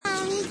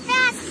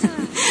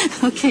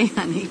Okay,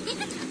 honey.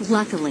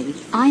 Luckily,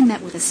 I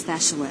met with a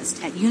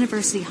specialist at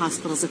University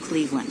Hospitals of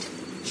Cleveland.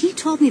 He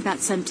told me about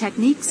some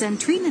techniques and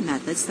treatment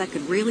methods that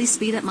could really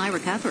speed up my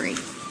recovery.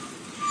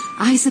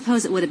 I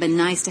suppose it would have been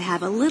nice to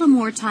have a little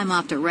more time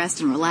off to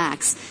rest and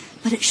relax,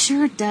 but it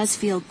sure does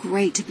feel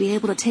great to be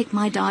able to take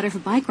my daughter for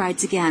bike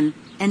rides again,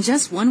 and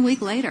just 1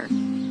 week later.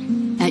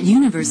 At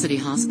University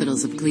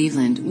Hospitals of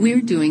Cleveland,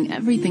 we're doing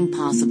everything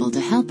possible to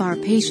help our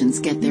patients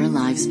get their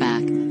lives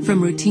back.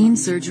 From routine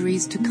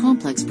surgeries to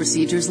complex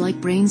procedures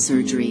like brain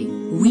surgery,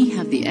 we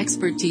have the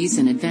expertise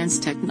and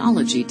advanced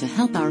technology to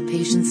help our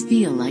patients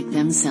feel like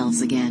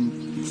themselves again.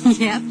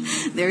 Yep,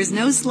 there's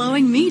no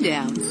slowing me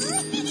down.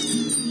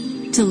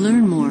 To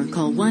learn more,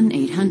 call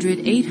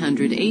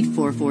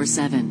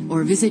 1-800-800-8447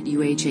 or visit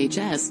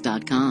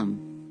uhhs.com.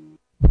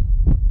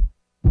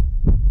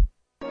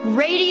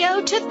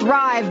 Radio to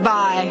thrive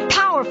by.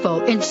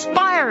 Powerful,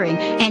 inspiring,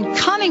 and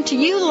coming to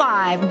you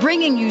live,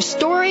 bringing you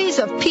stories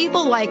of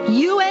people like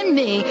you and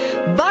me,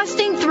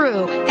 busting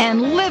through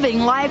and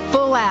living life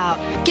full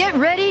out. Get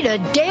ready to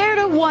dare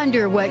to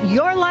wonder what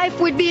your life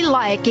would be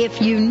like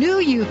if you knew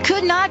you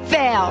could not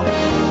fail.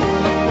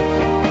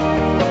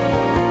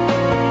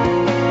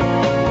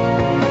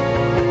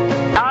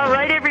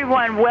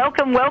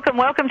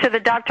 Welcome to the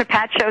Dr.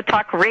 Pat Show,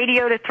 Talk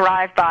Radio to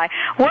Thrive By.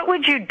 What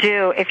would you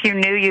do if you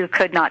knew you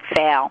could not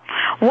fail?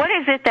 What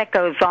is it that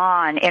goes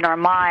on in our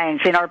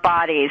minds, in our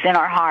bodies, in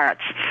our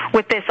hearts,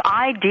 with this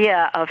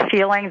idea of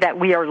feeling that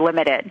we are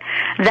limited,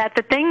 that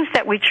the things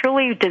that we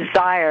truly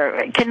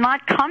desire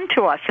cannot come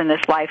to us in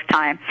this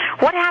lifetime?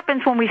 What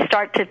happens when we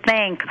start to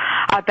think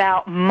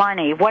about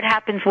money? What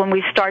happens when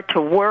we start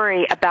to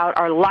worry about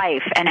our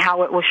life and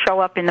how it will show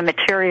up in the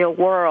material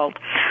world?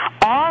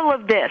 All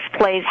of this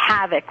plays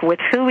havoc with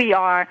who we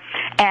are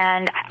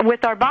and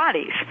with our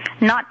bodies,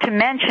 not to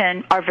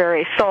mention our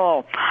very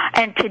soul.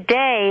 And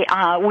today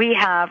we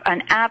have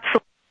an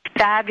absolute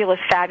fabulous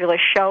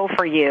show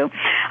for you.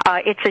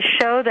 It's a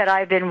show that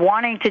I've been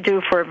wanting to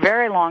do for a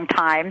very long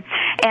time,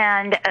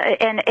 and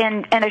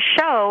a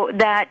show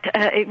that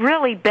it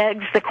really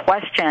begs the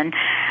question: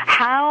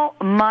 how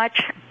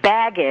much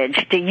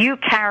baggage do you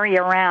carry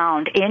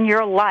around in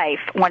your life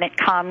when it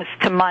comes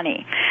to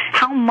money?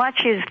 How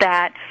much is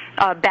that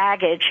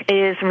baggage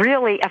is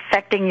really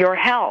affecting your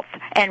health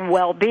and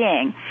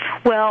well-being?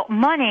 Well,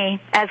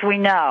 money, as we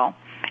know,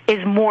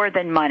 is more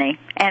than money,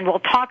 and we'll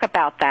talk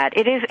about that.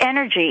 It is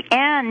energy,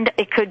 and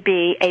it could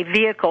be a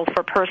vehicle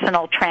for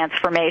personal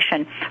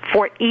transformation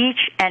for each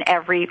and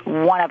every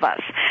one of us.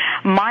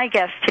 My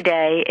guest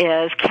today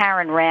is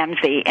Karen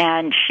Ramsey,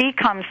 and she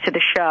comes to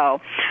the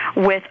show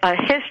with a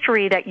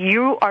history that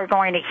you are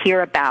going to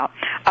hear about,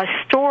 a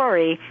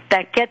story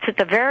that gets at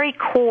the very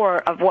core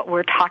of what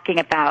we're talking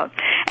about.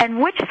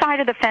 And which side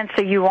of the fence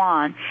are you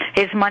on?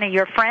 Is money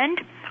your friend,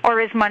 or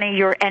is money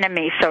your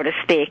enemy, so to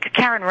speak?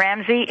 Karen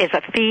Ramsey is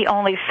a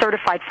fee-only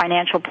certified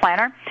financial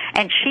planner,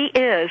 and she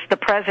is the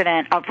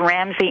president of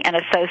Ramsey and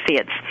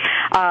Associates.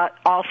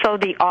 Also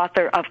the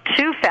author of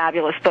 2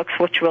 fabulous books,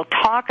 which we'll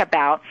talk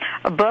about,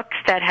 books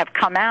that have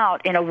come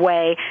out in a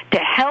way to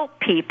help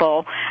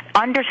people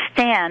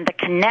understand the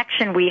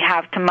connection we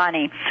have to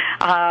money.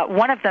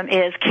 One of them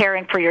is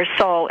Caring for Your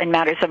Soul in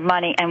Matters of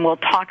Money, and we'll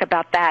talk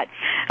about that.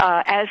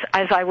 As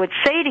I would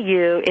say to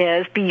you,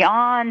 is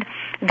beyond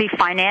the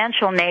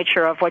financial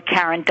nature of what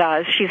Karen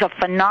does, she's a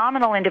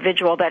phenomenal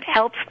individual that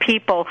helps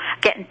people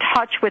get in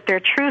touch with their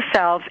true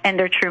selves and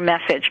their true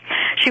message.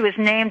 She was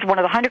named one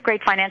of the 100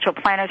 Great Financial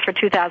Planners for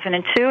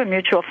 2002 in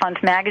Mutual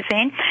Funds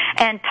magazine,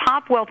 and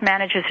Top Wealth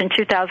Managers in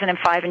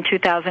 2005 and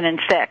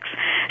 2006.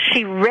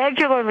 She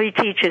regularly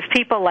teaches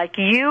people like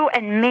you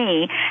and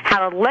me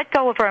how to let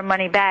go of our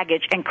money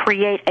baggage and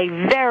create a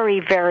very,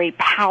 very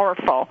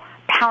powerful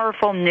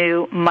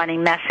new money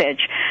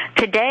message.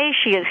 Today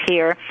she is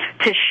here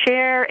to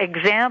share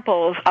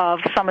examples of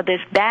some of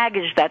this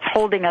baggage that's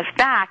holding us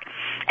back,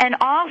 and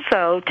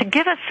also to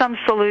give us some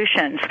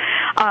solutions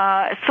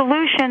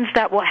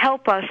that will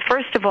help us,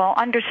 first of all,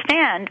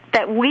 understand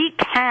that we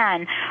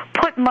can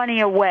put money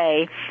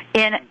away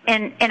in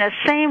a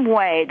same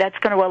way that's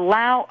going to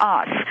allow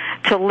us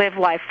to live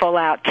life full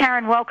out.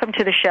 Karen, welcome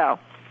to the show.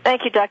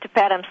 Thank you, Dr.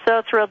 Pat. I'm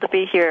so thrilled to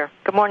be here.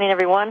 Good morning,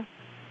 everyone.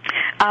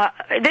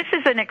 This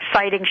is an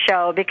exciting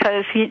show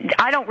because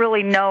I don't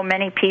really know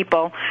many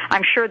people.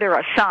 I'm sure there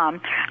are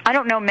some. I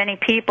don't know many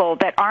people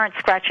that aren't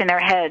scratching their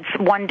heads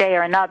one day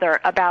or another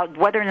about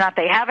whether or not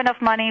they have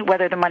enough money,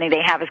 whether the money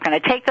they have is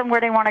going to take them where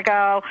they want to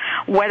go,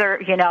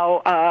 whether,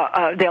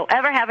 they'll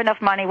ever have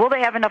enough money. Will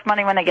they have enough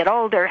money when they get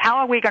older? How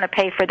are we going to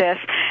pay for this?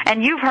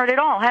 And you've heard it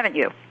all, haven't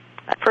you?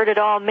 I've heard it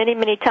all many,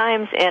 many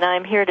times, and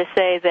I'm here to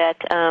say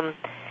that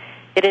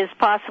it is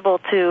possible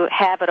to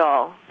have it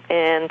all.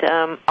 And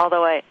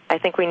although I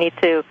think we need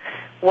to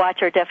watch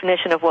our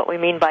definition of what we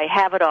mean by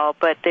have it all,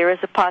 but there is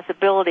a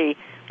possibility,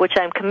 which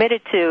I'm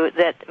committed to,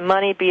 that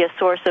money be a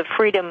source of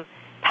freedom,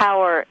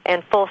 power,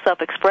 and full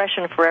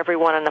self-expression for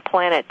everyone on the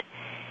planet.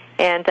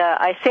 And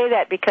I say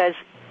that because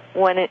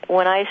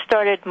when I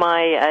started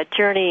my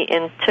journey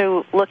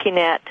into looking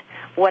at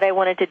what I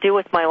wanted to do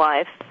with my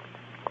life,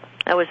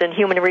 I was in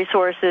human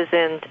resources,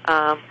 and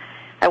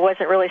I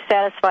wasn't really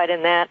satisfied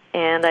in that,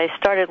 and I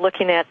started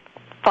looking at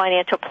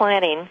financial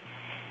planning,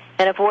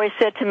 and a voice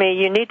said to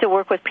me, you need to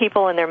work with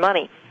people and their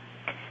money.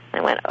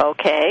 I went,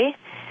 okay.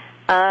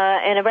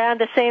 And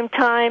around the same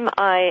time,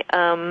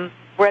 I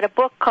read a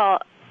book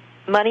called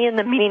Money and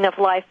the Meaning of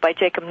Life by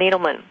Jacob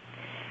Needleman.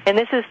 And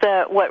this is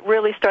what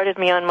really started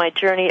me on my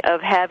journey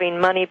of having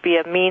money be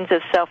a means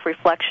of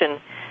self-reflection.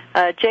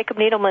 Jacob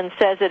Needleman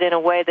says it in a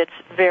way that's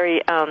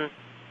very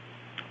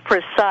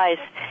precise.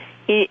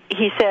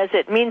 He says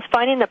it means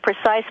finding the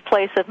precise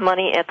place of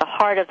money at the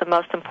heart of the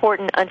most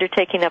important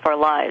undertaking of our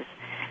lives,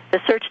 the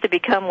search to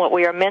become what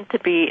we are meant to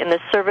be in the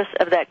service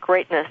of that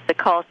greatness that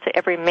calls to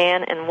every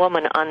man and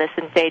woman on this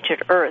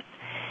endangered earth.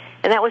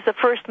 And that was the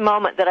first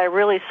moment that I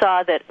really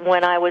saw that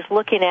when I was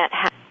looking at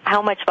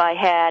how much I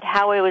had,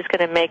 how I was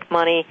going to make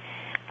money,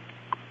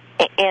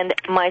 and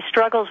my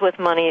struggles with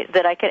money,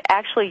 that I could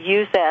actually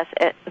use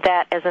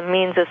that as a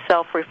means of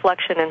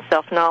self-reflection and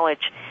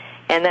self-knowledge.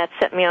 And that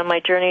set me on my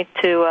journey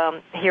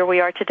to here we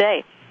are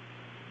today.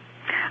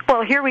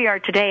 Well, here we are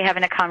today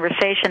having a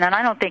conversation, and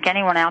I don't think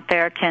anyone out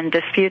there can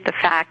dispute the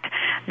fact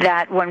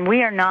that when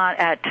we are not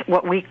at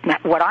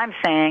what I'm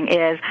saying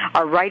is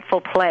our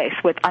rightful place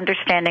with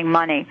understanding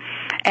money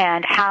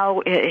and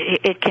how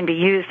it can be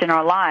used in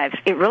our lives,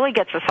 it really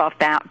gets us off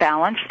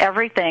balance,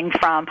 everything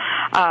from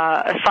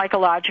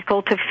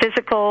psychological to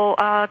physical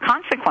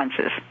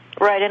consequences.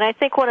 Right, and I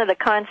think one of the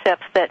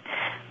concepts that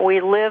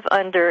we live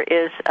under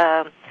is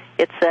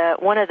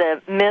it's one of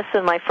the myths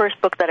in my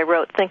first book that I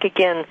wrote, Think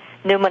Again,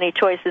 New Money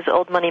Choices,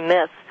 Old Money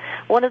Myths.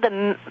 One of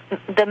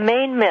the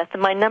main myth,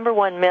 my number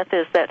one myth,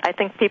 is that I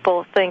think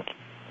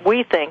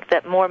we think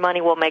that more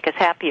money will make us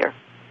happier.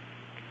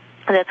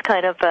 And that's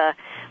kind of,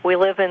 we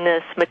live in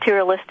this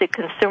materialistic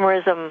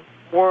consumerism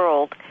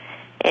world,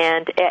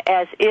 and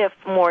as if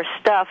more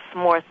stuff,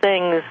 more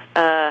things,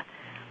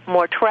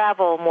 more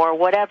travel, more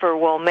whatever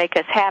will make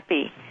us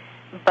happy.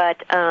 But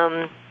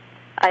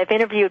I've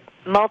interviewed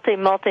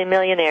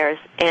multi-millionaires,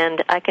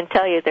 and I can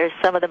tell you there's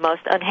some of the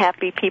most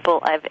unhappy people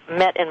I've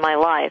met in my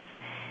life.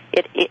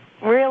 It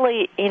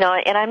really, and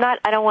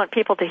I don't want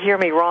people to hear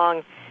me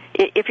wrong.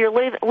 If you're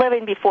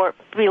living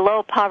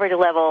below poverty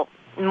level,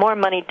 more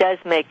money does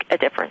make a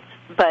difference.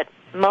 But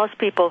most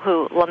people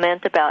who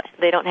lament about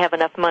they don't have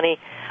enough money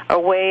are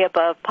way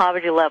above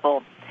poverty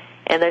level,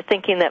 and they're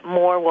thinking that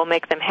more will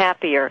make them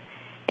happier.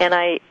 And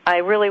I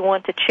really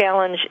want to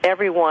challenge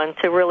everyone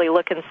to really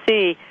look and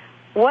see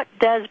what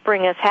does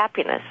bring us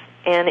happiness.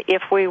 And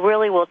if we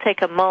really will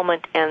take a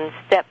moment and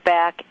step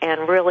back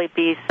and really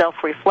be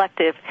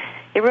self-reflective,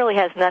 it really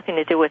has nothing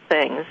to do with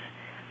things.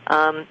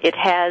 It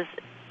has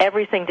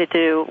everything to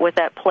do with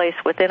that place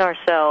within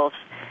ourselves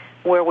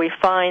where we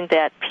find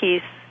that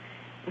peace,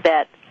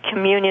 that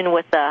communion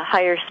with the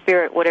higher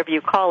spirit, whatever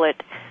you call it,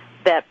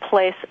 that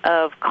place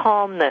of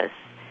calmness.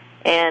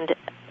 And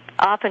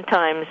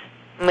oftentimes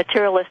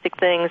materialistic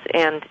things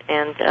and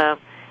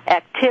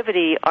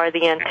activity are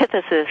the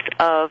antithesis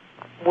of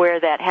where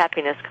that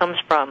happiness comes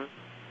from.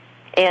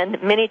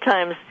 And many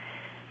times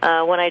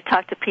when I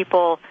talk to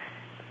people,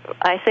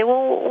 I say,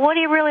 well, what do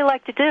you really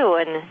like to do?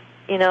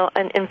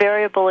 And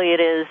invariably it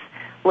is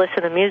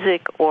listen to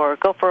music or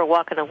go for a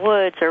walk in the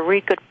woods or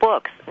read good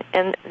books.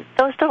 And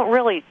those don't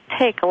really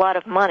take a lot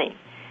of money.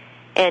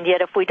 And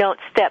yet if we don't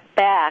step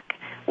back,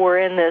 we're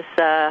in this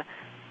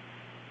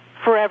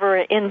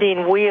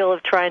forever-ending wheel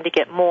of trying to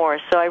get more.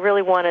 So I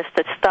really want us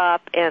to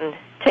stop and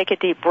take a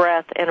deep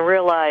breath and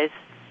realize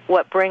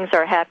what brings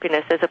our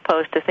happiness as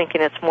opposed to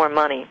thinking it's more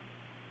money.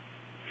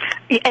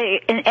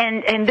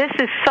 And this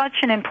is such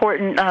an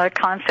important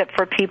concept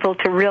for people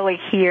to really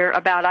hear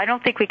about. I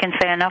don't think we can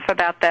say enough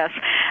about this.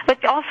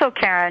 But also,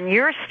 Karen,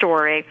 your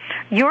story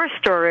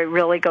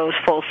really goes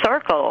full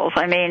circles.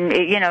 I mean,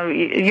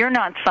 you're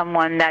not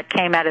someone that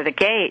came out of the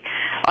gate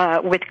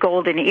with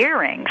golden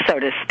earrings, so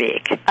to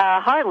speak.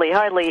 Hardly.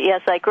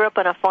 Yes, I grew up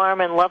on a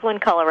farm in Loveland,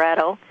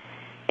 Colorado,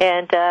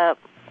 and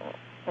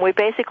we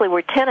basically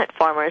were tenant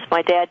farmers.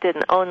 My dad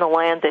didn't own the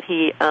land that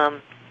he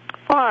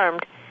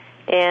farmed,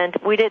 and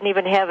we didn't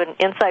even have an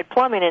inside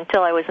plumbing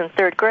until I was in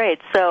third grade.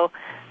 So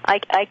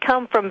I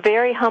come from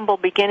very humble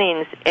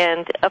beginnings,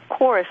 and of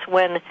course,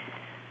 when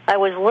I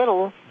was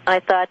little, I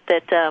thought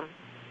that,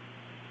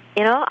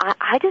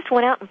 I just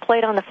went out and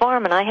played on the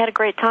farm, and I had a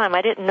great time.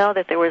 I didn't know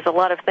that there was a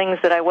lot of things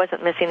that I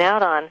wasn't missing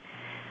out on.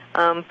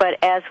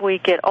 But as we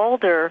get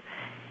older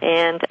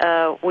and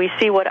we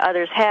see what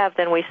others have,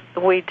 then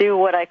we do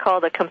what I call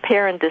the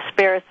compare and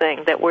despair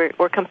thing, that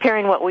we're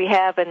comparing what we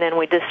have, and then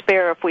we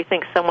despair if we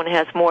think someone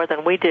has more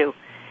than we do.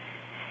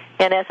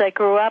 And as I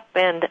grew up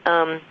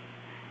and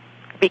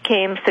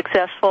became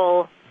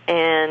successful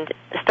and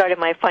started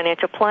my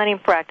financial planning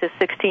practice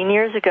 16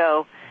 years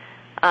ago,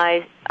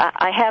 I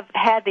have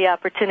had the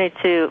opportunity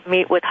to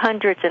meet with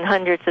hundreds and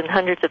hundreds and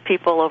hundreds of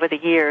people over the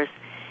years.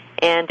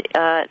 And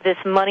this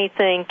money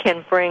thing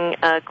can bring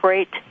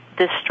great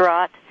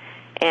distraught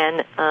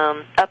and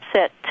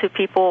upset to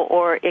people,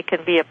 or it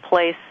can be a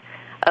place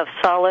of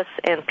solace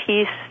and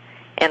peace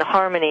and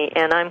harmony,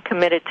 and I'm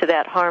committed to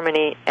that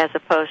harmony as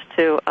opposed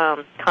to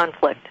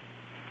conflict.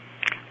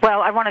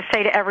 Well, I want to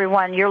say to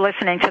everyone, you're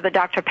listening to the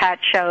Dr. Pat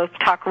Show,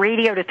 Talk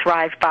Radio to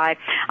Thrive By.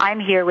 I'm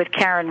here with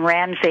Karen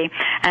Ramsey,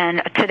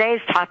 and today's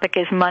topic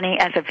is money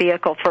as a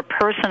vehicle for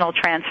personal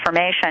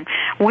transformation.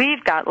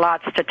 We've got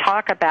lots to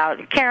talk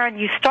about. Karen,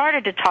 you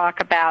started to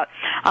talk about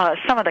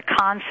some of the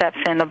concepts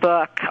in the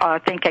book,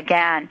 Think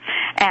Again,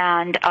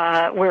 and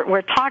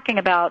we're talking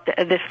about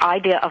this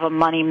idea of a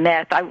money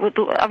myth. I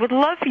would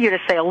love for you to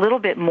say a little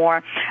bit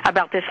more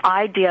about this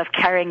idea of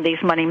carrying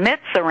these money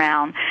myths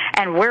around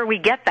and where we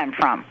get them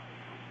from.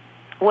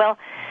 Well,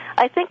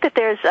 I think that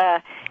there's,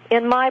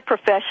 in my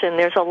profession,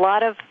 there's a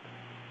lot of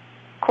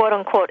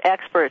quote-unquote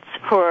experts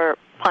who are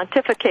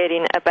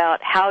pontificating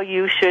about how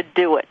you should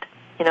do it.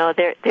 You know,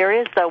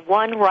 there is the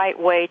one right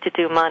way to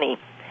do money.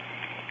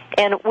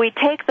 And we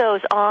take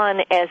those on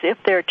as if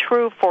they're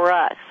true for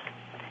us.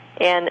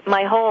 And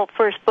my whole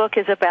first book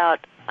is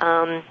about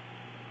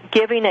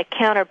giving a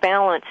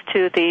counterbalance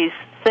to these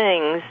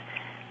things,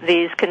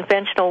 these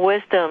conventional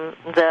wisdom,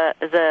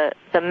 the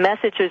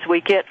messages we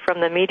get from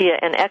the media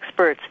and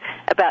experts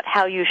about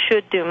how you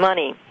should do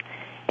money.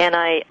 And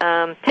I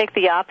take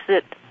the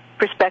opposite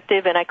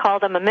perspective, and I call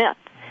them a myth.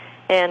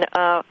 And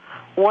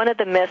one of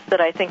the myths that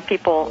I think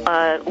people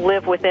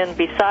live within,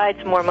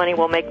 besides more money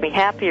will make me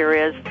happier,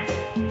 is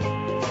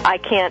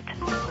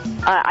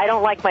I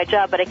don't like my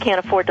job, but I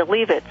can't afford to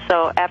leave it.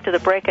 So after the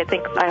break,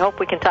 I hope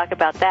we can talk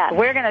about that.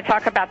 We're going to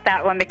talk about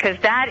that one because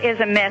that is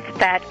a myth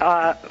that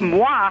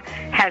moi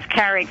has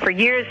carried for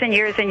years and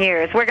years and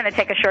years. We're going to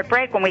take a short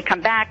break. When we come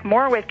back,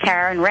 more with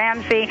Karen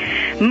Ramsey.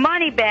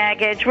 Money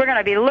baggage. We're going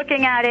to be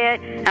looking at it,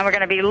 and we're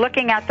going to be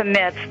looking at the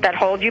myths that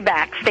hold you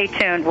back. Stay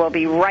tuned. We'll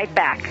be right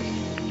back.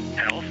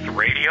 Health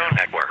Radio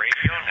Network.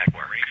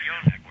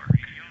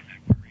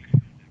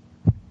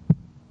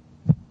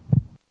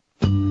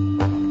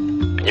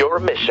 Your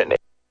mission.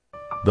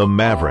 The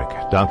Maverick,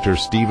 Dr.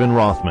 Stephen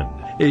Rothman.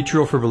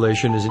 Atrial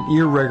fibrillation is an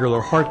irregular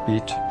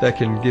heartbeat that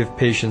can give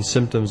patients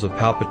symptoms of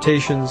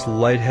palpitations,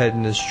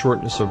 lightheadedness,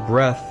 shortness of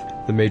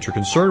breath. The major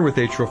concern with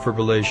atrial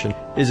fibrillation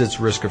is its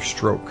risk of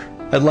stroke.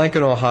 At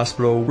Lankenau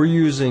Hospital, we're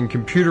using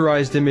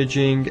computerized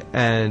imaging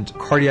and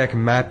cardiac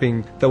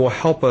mapping that will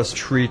help us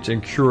treat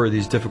and cure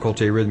these difficult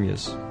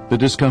arrhythmias. The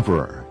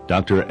Discoverer,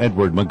 Dr.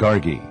 Edward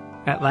McGargy.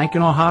 At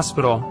Lankenau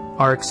Hospital,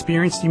 our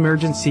experienced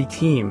emergency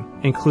team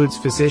includes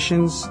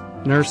physicians,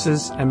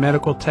 nurses, and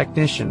medical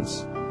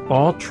technicians,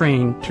 all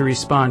trained to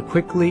respond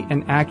quickly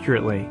and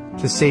accurately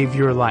to save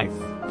your life.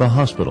 The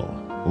Hospital,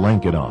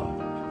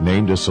 Lankenau,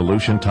 named a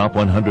Solution Top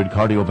 100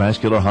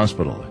 Cardiovascular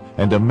Hospital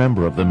and a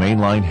member of the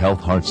Mainline Health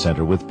Heart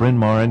Center with Bryn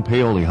Mawr and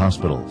Paoli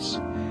Hospitals.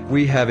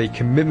 We have a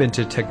commitment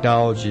to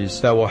technologies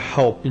that will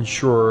help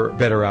ensure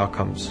better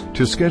outcomes.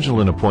 To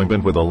schedule an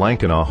appointment with a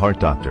Lankenau heart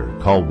doctor,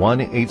 call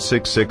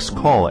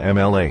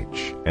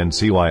 1-866-CALL-MLH and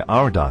see why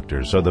our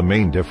doctors are the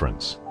main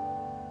difference.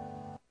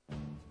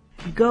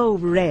 Go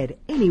red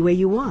any way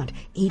you want.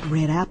 Eat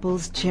red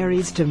apples,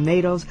 cherries,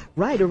 tomatoes,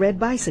 ride a red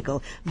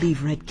bicycle,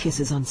 leave red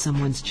kisses on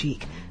someone's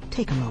cheek.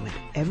 Take a moment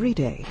every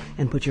day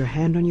and put your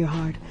hand on your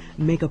heart.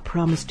 Make a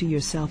promise to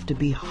yourself to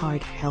be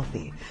heart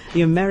healthy.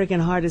 The American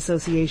Heart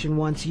Association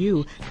wants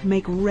you to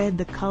make red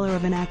the color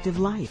of an active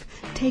life.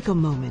 Take a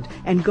moment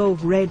and go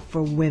red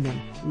for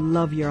women.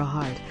 Love your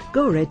heart.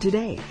 Go red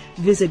today.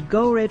 Visit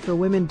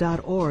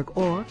goredforwomen.org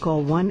or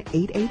call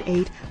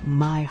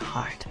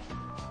 1-888-MY-HEART.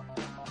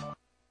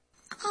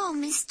 Oh,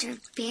 Mr.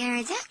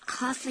 Bear, that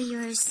cough of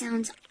yours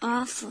sounds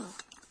awful.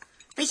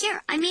 But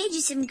here, I made you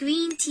some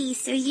green tea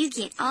so you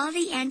get all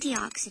the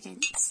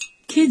antioxidants.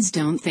 Kids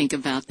don't think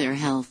about their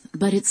health,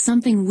 but it's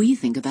something we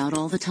think about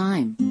all the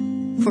time.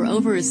 For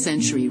over a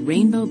century,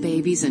 Rainbow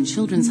Babies and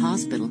Children's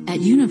Hospital at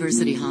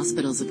University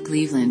Hospitals of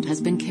Cleveland has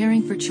been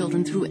caring for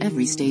children through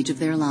every stage of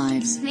their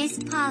lives. Miss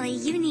Polly,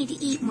 you need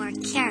to eat more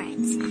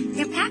carrots.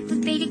 They're packed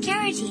with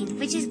beta-carotene,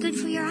 which is good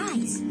for your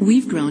eyes.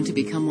 We've grown to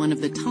become one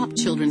of the top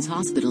children's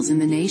hospitals in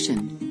the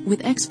nation.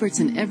 With experts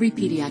in every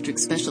pediatric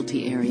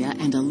specialty area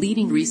and a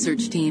leading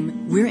research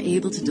team, we're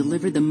able to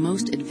deliver the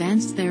most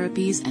advanced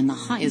therapies and the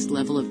highest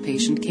level of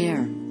patient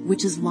care,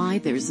 which is why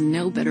there's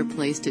no better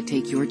place to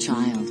take your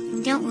child.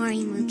 Don't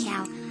worry, Moo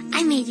Cow.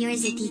 I made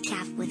yours a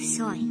decaf with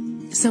soy.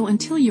 So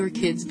until your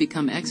kids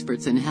become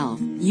experts in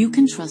health, you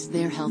can trust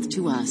their health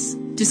to us.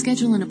 To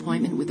schedule an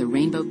appointment with a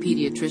Rainbow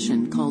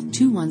pediatrician, call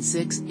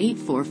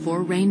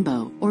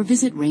 216-844-RAINBOW or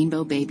visit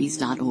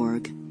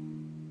rainbowbabies.org.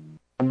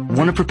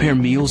 Want to prepare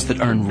meals that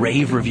earn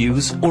rave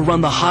reviews or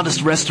run the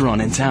hottest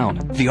restaurant in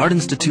town? The Art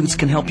Institutes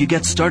can help you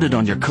get started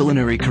on your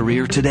culinary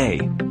career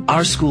today.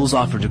 Our schools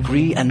offer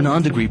degree and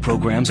non-degree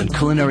programs in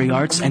culinary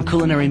arts and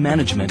culinary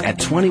management at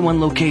 21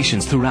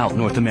 locations throughout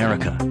North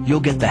America. You'll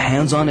get the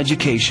hands-on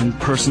education,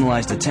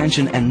 personalized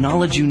attention, and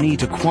knowledge you need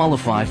to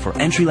qualify for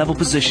entry-level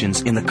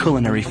positions in the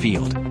culinary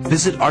field.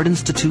 Visit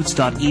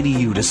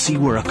artinstitutes.edu to see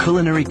where a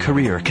culinary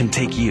career can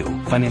take you.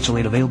 Financial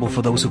aid available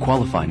for those who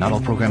qualify. Not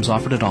all programs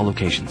offered at all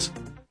locations.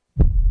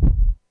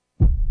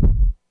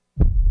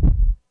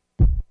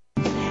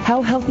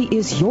 How healthy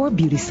is your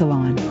beauty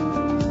salon?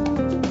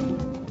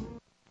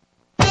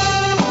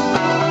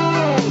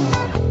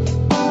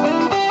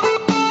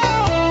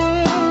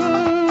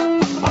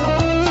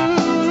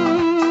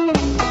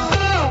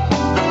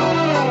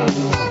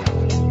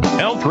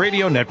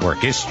 Radio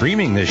Network is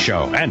streaming this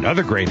show and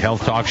other great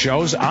health talk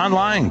shows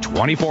online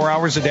 24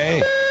 hours a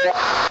day. 7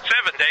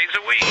 days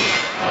a week.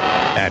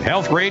 At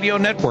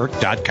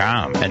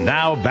healthradionetwork.com. And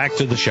now back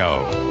to the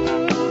show.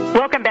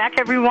 Welcome back,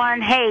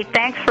 everyone. Hey,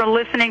 thanks for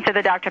listening to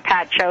the Dr.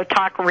 Pat Show,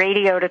 Talk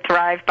Radio to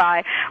Thrive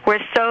By. We're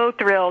so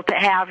thrilled to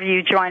have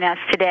you join us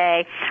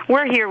today.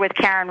 We're here with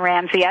Karen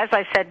Ramsey. As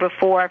I said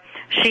before,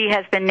 she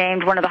has been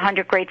named one of the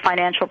 100 great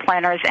financial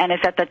planners and is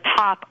at the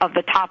top of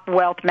the top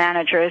wealth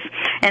managers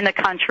in the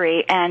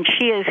country. And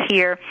she is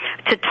here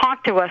to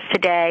talk to us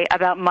today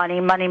about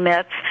money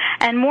myths,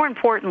 and more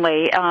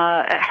importantly,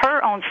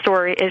 her own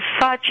story is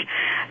such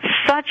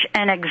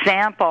an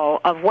example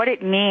of what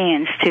it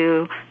means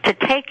to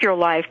take your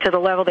life to the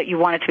level that you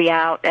want it to be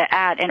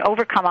at and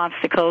overcome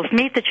obstacles,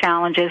 meet the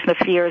challenges and the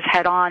fears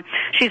head on.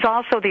 She's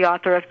also the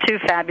author of 2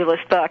 fabulous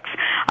books.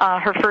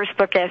 Her first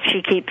book, as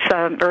she keeps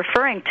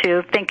referring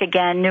to, Think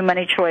Again, New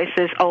Money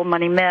Choices, Old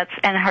Money Myths,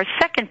 and her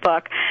second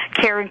book,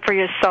 Caring for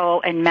Your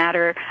Soul and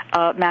Matters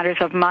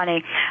of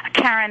Money.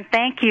 Karen,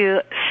 thank you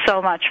so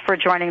much for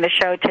joining the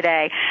show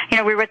today. You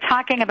know, we were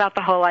talking about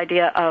the whole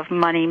idea of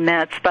money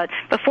myths, but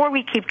before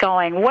we keep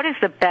going, what is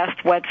the best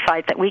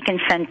website that we can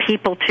send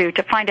people to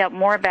find out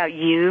more about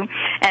you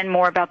and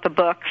more about the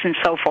books and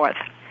so forth?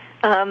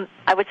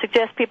 I would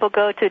suggest people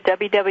go to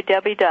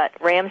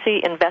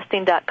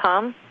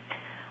www.ramseyinvesting.com.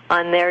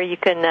 On there you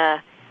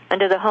can,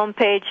 under the home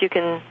page, you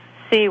can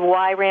see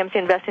why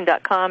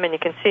RamseyInvesting.com, and you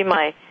can see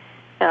my,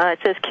 it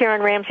says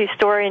Karen Ramsey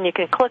story, and you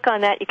can click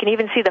on that. You can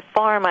even see the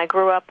farm I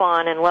grew up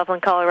on in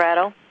Loveland,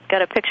 Colorado.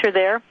 Got a picture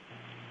there.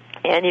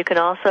 And you can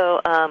also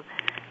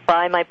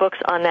buy my books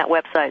on that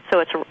website. So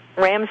it's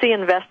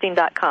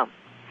RamseyInvesting.com.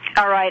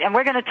 All right, and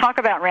we're going to talk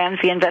about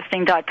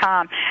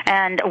RamseyInvesting.com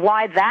and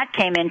why that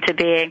came into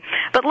being.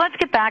 But let's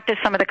get back to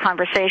some of the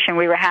conversation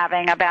we were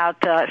having about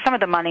some of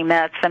the money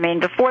myths. I mean,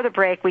 before the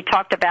break, we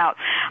talked about,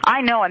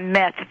 I know a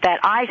myth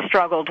that I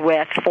struggled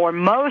with for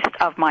most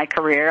of my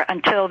career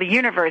until the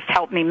universe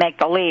helped me make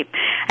the leap,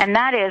 and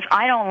that is,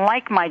 I don't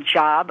like my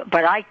job,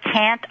 but I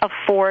can't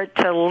afford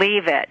to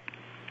leave it.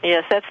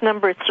 Yes, that's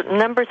number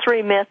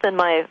 3 myth in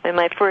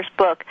my first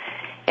book,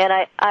 and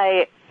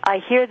I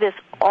hear this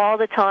all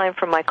the time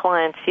from my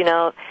clients. You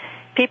know,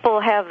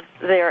 people have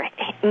their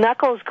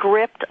knuckles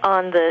gripped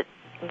on the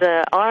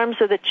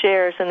arms of the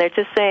chairs, and they're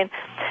just saying,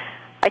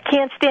 I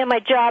can't stand my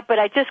job, but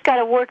I just got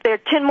to work there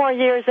 10 more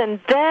years,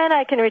 and then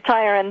I can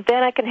retire, and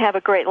then I can have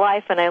a great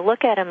life. And I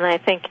look at them, and I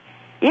think,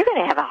 you're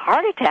going to have a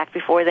heart attack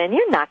before then.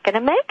 You're not going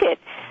to make it.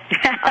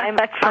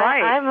 That's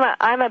right.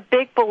 I'm a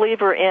big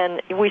believer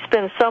in, we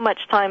spend so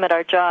much time at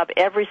our job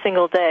every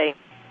single day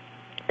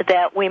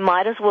that we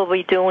might as well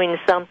be doing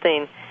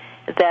something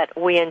that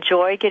we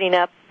enjoy getting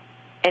up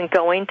and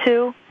going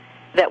to,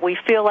 that we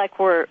feel like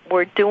we're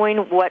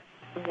doing what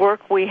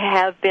work we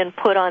have been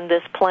put on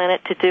this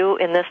planet to do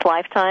in this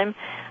lifetime.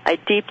 I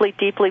deeply,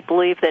 deeply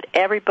believe that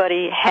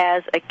everybody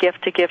has a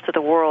gift to give to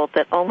the world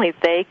that only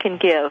they can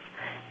give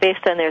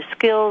based on their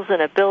skills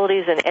and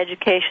abilities and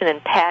education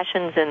and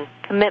passions and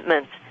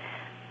commitments.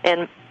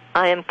 And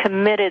I am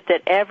committed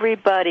that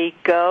everybody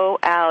go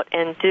out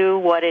and do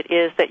what it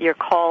is that you're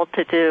called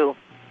to do.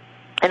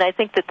 And I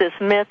think that this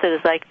myth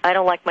is like, I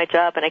don't like my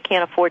job and I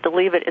can't afford to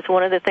leave it, is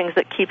one of the things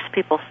that keeps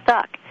people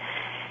stuck.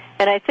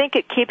 And I think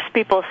it keeps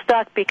people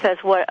stuck because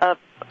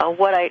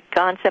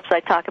concepts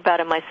I talk about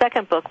in my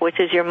second book, which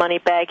is your money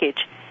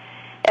baggage.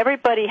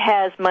 Everybody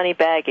has money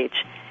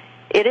baggage.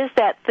 It is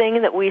that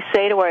thing that we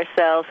say to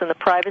ourselves in the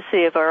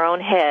privacy of our own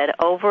head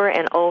over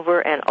and over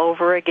and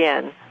over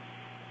again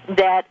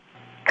that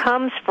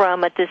comes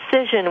from a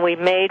decision we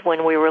made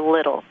when we were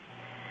little.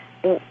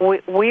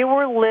 We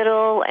were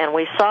little and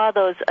we saw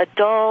those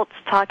adults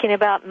talking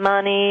about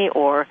money,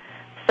 or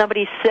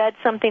somebody said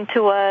something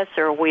to us,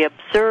 or we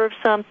observed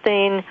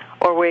something,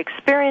 or we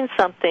experienced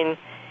something,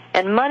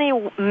 and money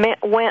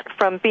went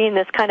from being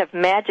this kind of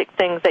magic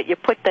thing that you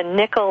put the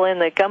nickel in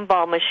the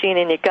gumball machine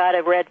and you got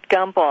a red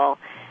gumball.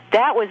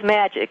 That was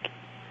magic.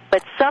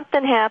 But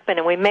something happened,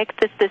 and we make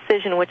this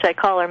decision, which I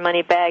call our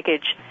money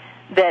baggage,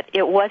 that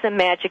it wasn't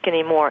magic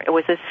anymore. It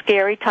was a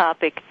scary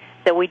topic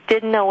that we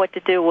didn't know what to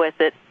do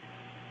with it.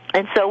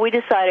 And so we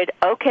decided,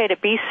 okay, to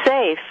be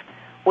safe,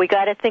 we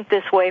got to think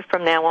this way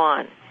from now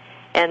on.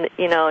 And,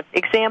 you know,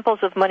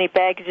 examples of money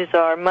baggages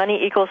are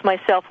money equals my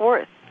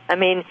self-worth. I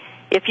mean,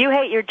 if you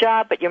hate your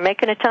job but you're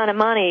making a ton of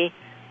money,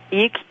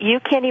 you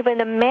can't even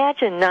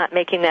imagine not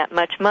making that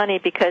much money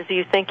because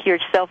you think your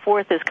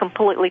self-worth is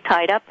completely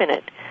tied up in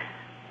it.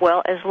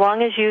 Well, as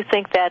long as you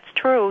think that's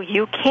true,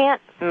 you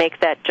can't make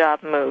that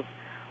job move.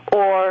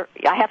 Or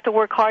I have to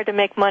work hard to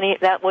make money.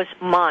 That was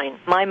mine.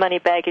 My money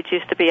baggage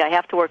used to be I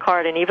have to work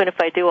hard, and even if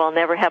I do, I'll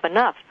never have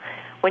enough.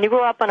 When you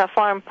grow up on a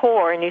farm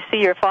poor and you see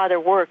your father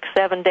work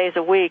 7 days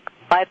a week,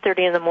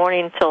 5:30 in the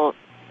morning till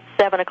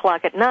 7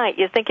 o'clock at night,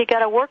 you think you got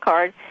to work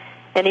hard,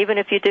 and even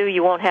if you do,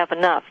 you won't have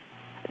enough.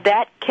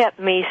 That kept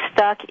me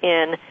stuck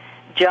in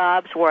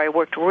jobs where I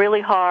worked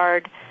really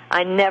hard.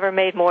 I never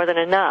made more than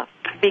enough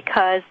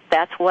because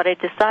that's what I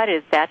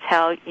decided. That's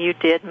how you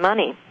did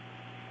money.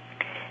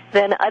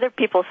 Then other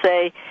people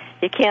say,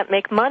 You can't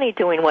make money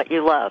doing what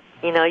you love.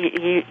 You know,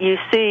 you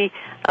see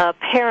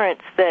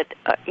parents that,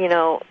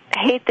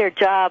 hate their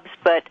jobs,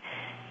 but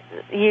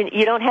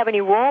you don't have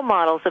any role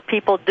models of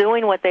people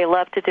doing what they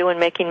love to do and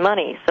making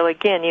money. So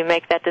again, you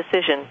make that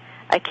decision.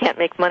 I can't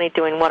make money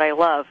doing what I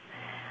love.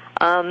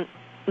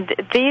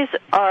 These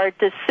are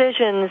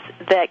decisions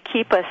that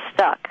keep us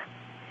stuck.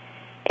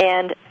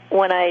 And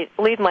when I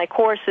lead my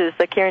courses,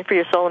 the Caring for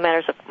Your Soul and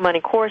Matters of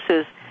Money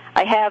courses,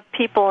 I have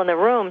people in the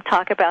room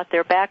talk about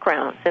their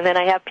backgrounds, and then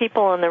I have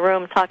people in the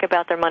room talk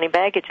about their money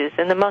baggages.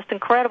 And the most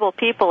incredible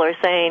people are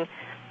saying,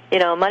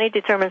 money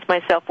determines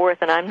my self-worth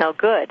and I'm no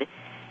good.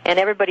 And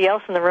everybody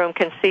else in the room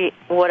can see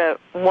what a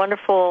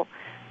wonderful,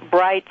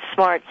 bright,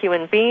 smart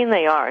human being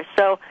they are.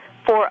 So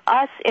for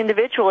us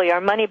individually, our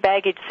money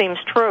baggage seems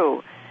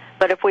true.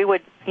 But if we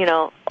would,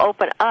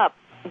 open up,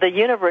 the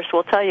universe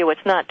will tell you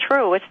it's not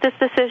true. It's this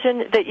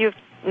decision that you've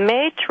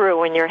made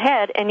true in your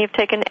head, and you've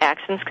taken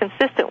actions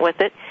consistent with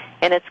it,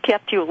 and it's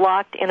kept you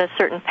locked in a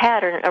certain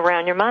pattern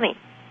around your money.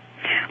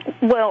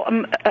 Well,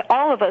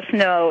 all of us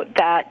know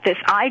that this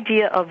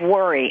idea of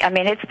worry,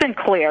 it's been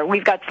clear.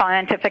 We've got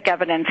scientific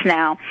evidence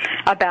now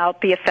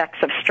about the effects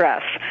of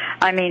stress.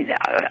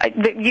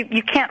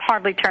 You can't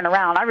hardly turn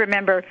around. I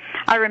remember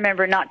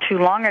not too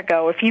long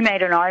ago, if you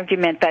made an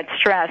argument that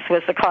stress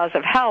was the cause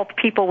of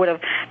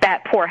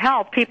poor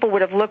health, people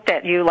would have looked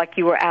at you like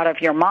you were out of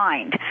your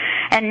mind.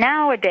 And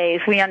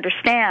nowadays we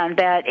understand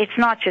that it's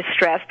not just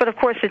stress, but of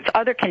course it's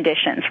other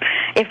conditions.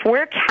 If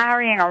we're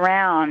carrying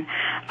around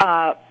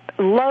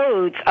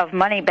loads of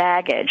money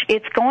baggage,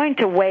 it's going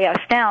to weigh us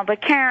down.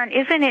 But Karen,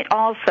 isn't it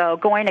also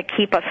going to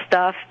keep us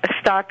stuck?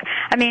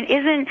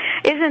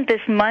 Isn't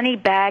this money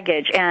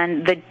baggage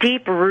and the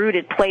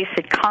deep-rooted place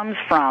it comes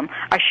from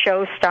a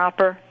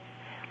showstopper?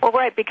 Well,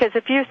 right, because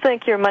if you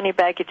think your money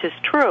baggage is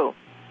true,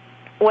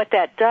 what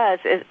that does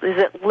is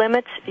it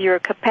limits your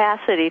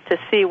capacity to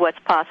see what's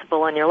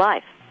possible in your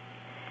life.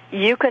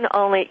 You can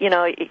only,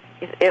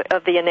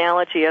 of the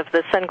analogy of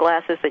the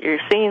sunglasses that you're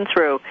seeing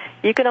through,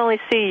 you can only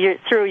see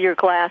through your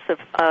glasses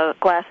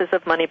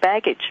of money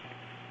baggage.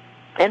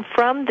 And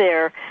from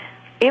there,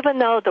 even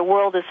though the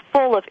world is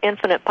full of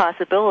infinite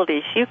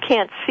possibilities, you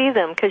can't see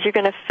them because you're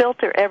going to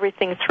filter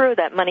everything through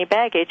that money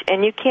baggage,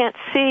 and you can't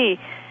see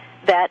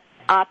that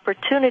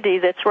opportunity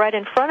that's right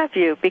in front of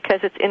you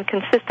because it's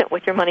inconsistent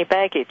with your money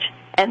baggage.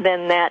 And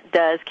then that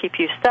does keep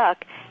you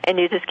stuck, and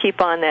you just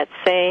keep on that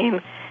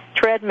same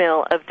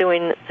treadmill of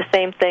doing the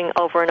same thing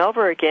over and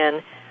over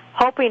again,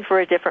 hoping for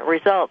a different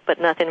result,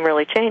 but nothing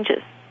really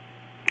changes.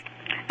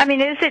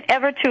 Is it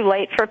ever too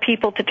late for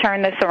people to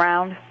turn this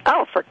around?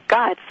 Oh, for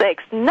God's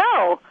sakes,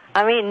 no.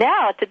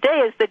 Now,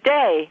 today is the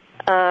day.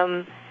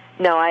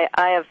 No, I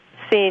have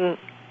seen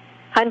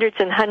hundreds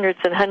and hundreds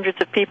and hundreds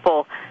of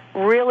people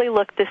really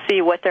look to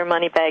see what their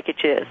money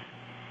baggage is.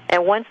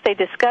 And once they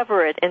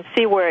discover it and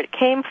see where it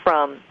came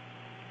from,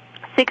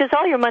 because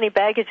all your money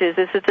baggage is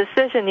a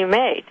decision you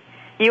made.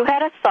 You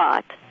had a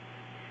thought,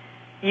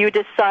 you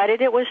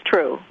decided it was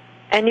true,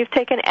 and you've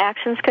taken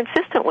actions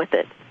consistent with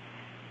it.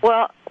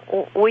 Well,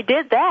 we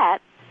did that,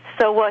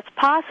 so what's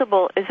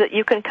possible is that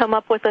you can come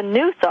up with a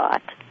new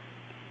thought,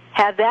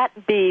 have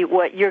that be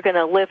what you're going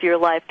to live your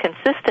life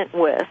consistent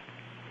with,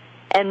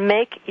 and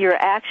make your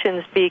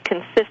actions be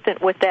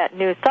consistent with that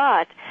new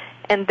thought,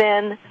 and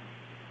then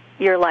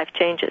your life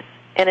changes.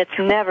 And it's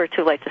never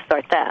too late to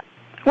start that.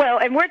 Well,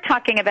 and we're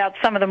talking about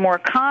some of the more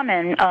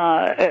common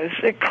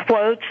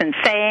quotes and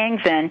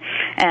sayings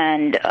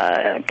and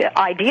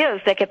ideas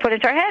that get put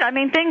into our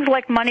head. Things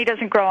like money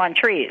doesn't grow on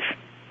trees.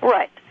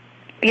 Right.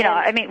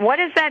 What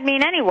does that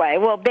mean anyway?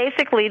 Well,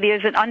 basically,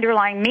 there's an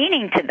underlying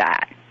meaning to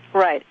that.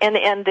 Right.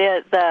 And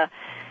the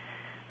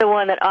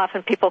one that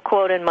often people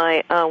quote in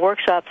my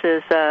workshops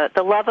is,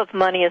 the love of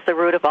money is the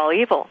root of all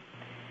evil.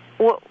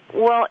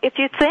 Well, if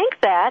you think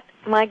that,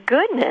 my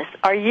goodness,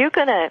 are you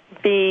going to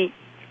be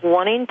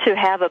wanting to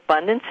have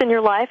abundance in your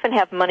life and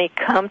have money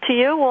come to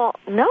you? Well,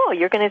 no,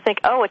 you're going to think,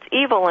 oh, it's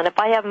evil, and if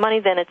I have money,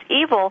 then it's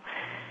evil.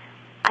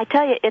 I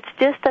tell you, it's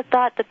just a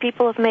thought that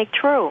people have made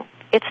true.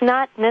 It's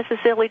not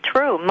necessarily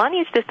true. Money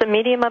is just a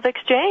medium of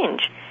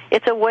exchange.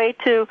 It's a way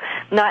to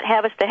not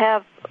have us to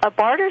have a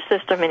barter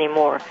system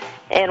anymore.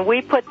 And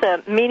we put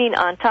the meaning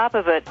on top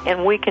of it,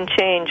 and we can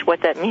change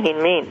what that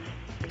meaning means.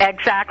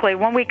 Exactly.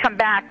 When we come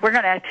back, we're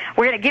gonna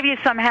give you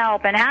some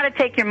help on how to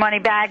take your money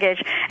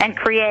baggage and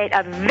create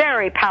a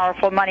very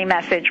powerful money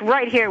message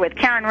right here with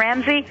Karen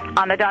Ramsey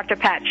on the Dr.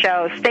 Pat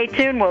Show. Stay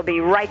tuned. We'll be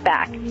right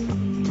back.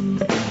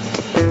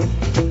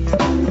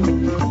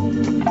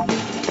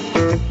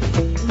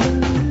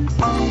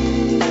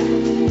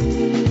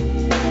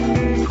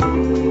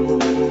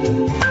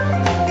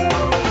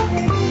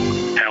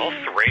 Health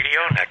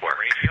Radio Network.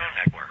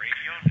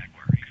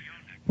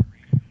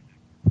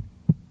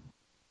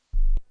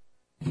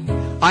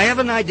 I have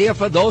an idea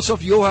for those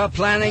of you who are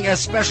planning a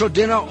special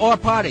dinner or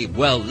party.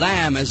 Well,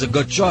 lamb is a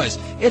good choice.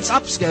 It's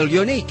upscale,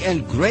 unique,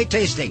 and great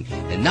tasting.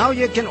 And now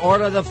you can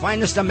order the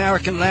finest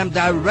American lamb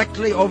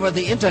directly over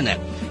the internet.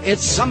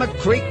 It's Summit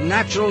Creek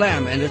Natural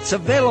Lamb, and it's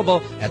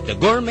available at the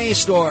gourmet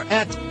store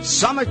at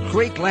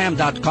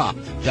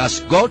summitcreeklamb.com.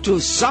 Just go to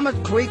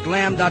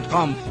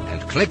summitcreeklamb.com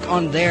and click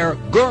on their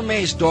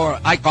gourmet store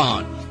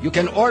icon. You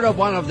can order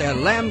one of their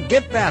lamb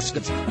gift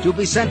baskets to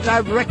be sent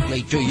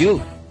directly to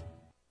you.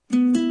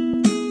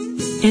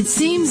 It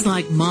seems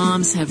like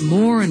moms have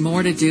more and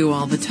more to do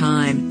all the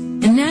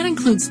time, and that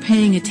includes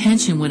paying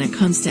attention when it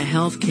comes to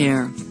health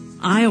care.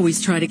 I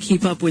always try to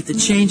keep up with the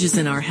changes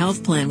in our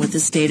health plan with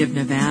the state of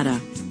Nevada.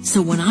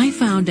 So when I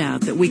found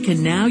out that we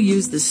can now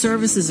use the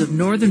services of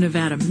Northern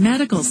Nevada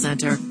Medical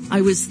Center,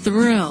 I was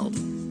thrilled.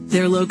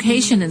 Their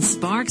location in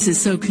Sparks is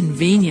so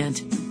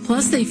convenient.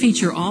 Plus, they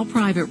feature all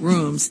private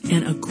rooms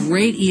and a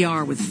great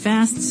ER with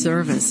fast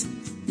service.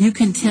 You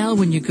can tell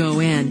when you go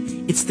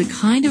in, it's the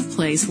kind of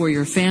place where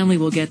your family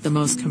will get the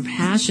most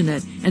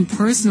compassionate and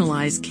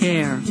personalized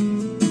care.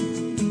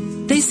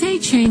 They say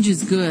change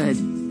is good,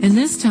 and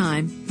this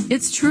time,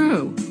 it's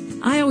true.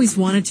 I always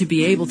wanted to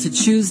be able to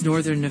choose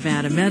Northern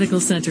Nevada Medical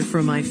Center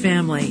for my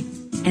family,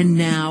 and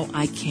now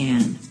I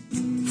can.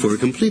 For a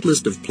complete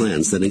list of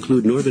plans that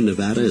include Northern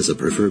Nevada as a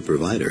preferred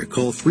provider,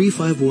 call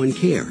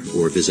 351-CARE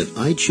or visit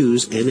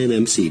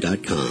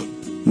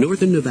iChooseNNMC.com.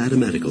 Northern Nevada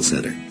Medical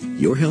Center.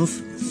 Your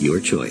health, your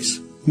choice.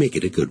 Make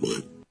it a good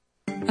one.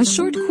 A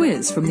short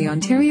quiz from the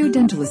Ontario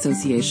Dental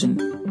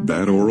Association.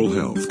 Bad oral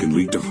health can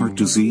lead to heart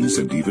disease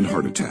and even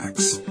heart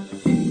attacks.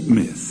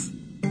 Myth.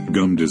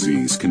 Gum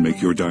disease can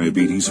make your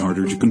diabetes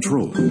harder to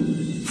control.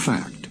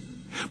 Fact.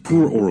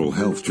 Poor oral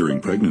health during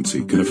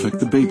pregnancy can affect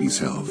the baby's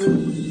health.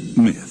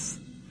 Myth.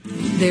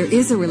 There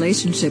is a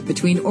relationship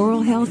between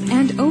oral health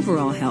and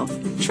overall health.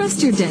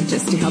 Trust your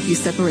dentist to help you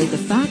separate the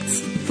facts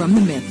from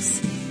the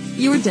myths.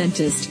 Your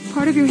dentist,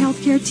 part of your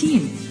healthcare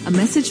team. A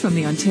message from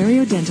the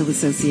Ontario Dental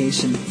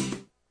Association.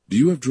 Do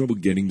you have trouble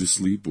getting to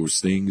sleep or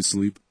staying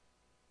asleep?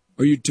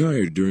 Are you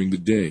tired during the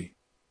day?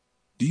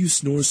 Do you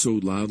snore so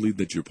loudly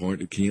that your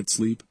partner can't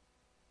sleep?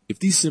 If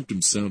these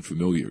symptoms sound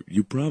familiar,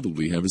 you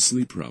probably have a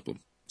sleep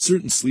problem.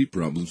 Certain sleep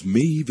problems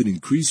may even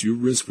increase your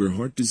risk for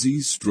heart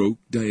disease, stroke,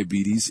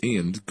 diabetes,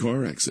 and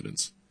car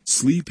accidents.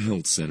 Sleep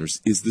Health Centers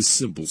is the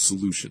simple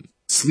solution.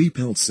 Sleep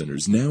Health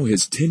Centers now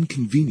has 10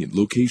 convenient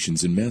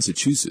locations in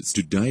Massachusetts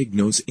to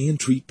diagnose and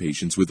treat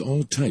patients with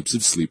all types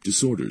of sleep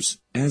disorders.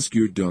 Ask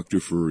your doctor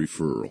for a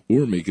referral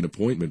or make an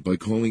appointment by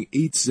calling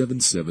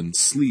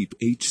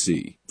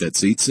 877-SLEEP-HC.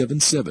 That's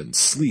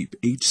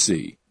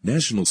 877-SLEEP-HC.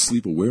 National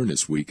Sleep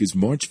Awareness Week is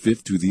March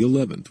 5th to the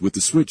 11th with the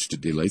switch to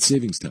daylight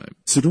savings time.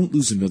 So don't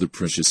lose another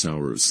precious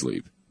hour of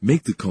sleep.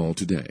 Make the call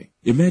today.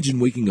 Imagine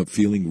waking up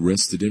feeling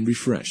rested and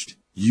refreshed.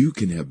 You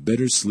can have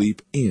better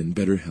sleep and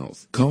better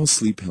health. Call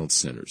Sleep Health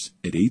Centers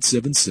at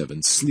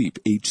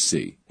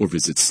 877-SLEEP-HC or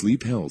visit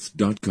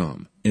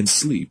sleephealth.com and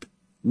sleep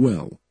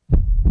well.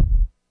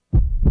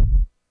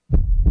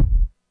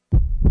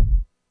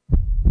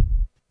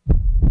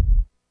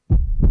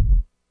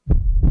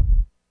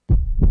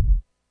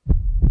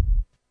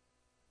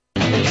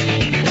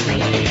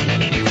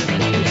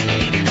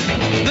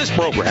 This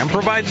program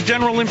provides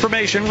general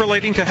information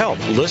relating to health.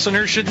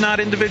 Listeners should not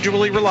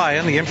individually rely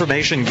on the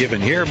information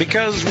given here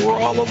because we're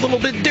all a little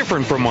bit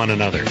different from one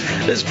another.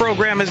 This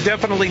program is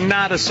definitely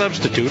not a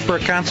substitute for a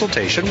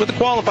consultation with a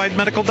qualified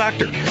medical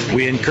doctor.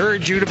 We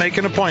encourage you to make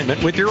an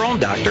appointment with your own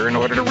doctor in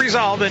order to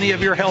resolve any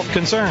of your health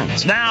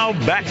concerns. Now,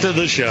 back to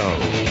the show.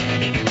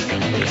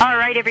 All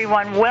right,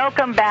 everyone,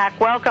 welcome back,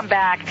 welcome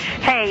back.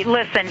 Hey,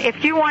 listen,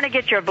 if you want to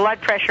get your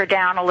blood pressure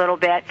down a little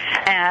bit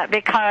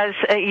because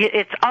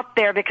it's up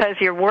there because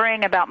you're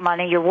worrying about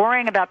money, you're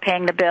worrying about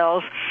paying the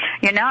bills,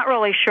 you're not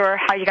really sure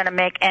how you're going to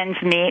make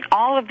ends meet,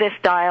 all of this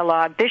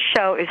dialogue, this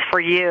show is for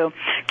you.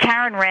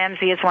 Karen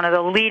Ramsey is one of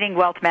the leading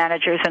wealth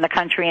managers in the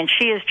country, and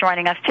she is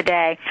joining us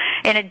today.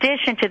 In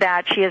addition to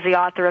that, she is the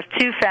author of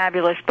 2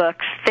 fabulous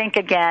books, Think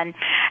Again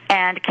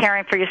and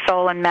Caring for Your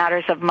Soul in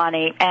Matters of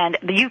Money. And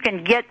you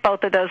can get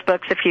both of those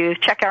books if you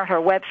check out her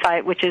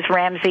website, which is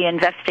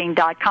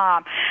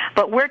RamseyInvesting.com.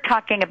 But we're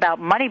talking about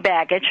money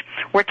baggage.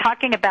 We're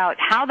talking about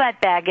how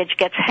that baggage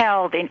gets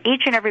held in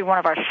each and every one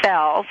of our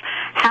cells,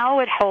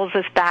 how it holds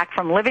us back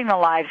from living the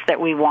lives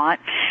that we want,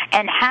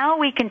 and how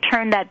we can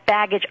turn that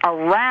baggage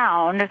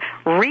around,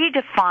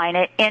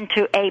 redefine it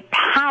into a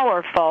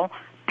powerful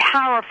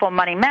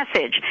money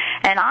message.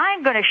 And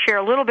I'm going to share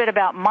a little bit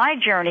about my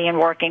journey in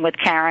working with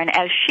Karen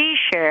as she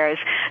shares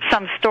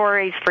some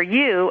stories for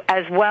you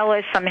as well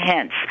as some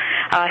hints,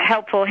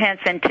 helpful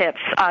hints and tips.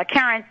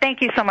 Karen,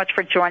 thank you so much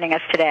for joining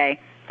us today.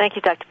 Thank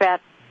you, Dr.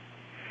 Pat.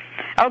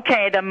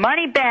 Okay, the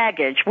money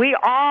baggage. We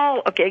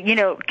all,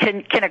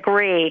 can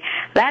agree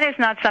that is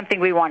not something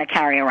we want to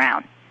carry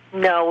around.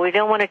 No, we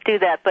don't want to do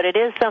that, but it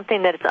is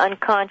something that is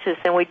unconscious,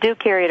 and we do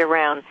carry it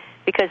around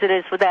because it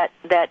is with that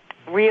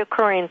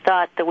reoccurring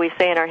thought that we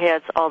say in our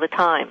heads all the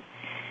time,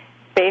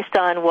 based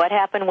on what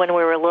happened when we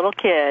were a little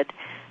kid,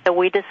 that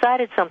we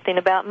decided something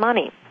about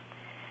money.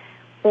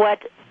 What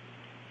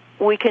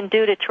we can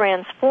do to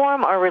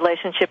transform our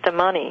relationship to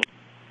money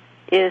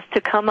is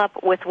to come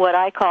up with what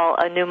I call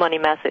a new money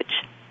message.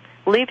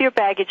 Leave your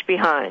baggage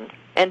behind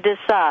and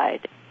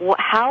decide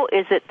how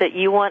is it that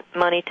you want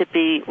money to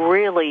be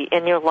really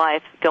in your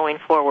life going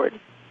forward.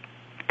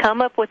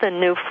 Come up with a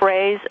new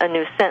phrase, a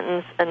new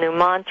sentence, a new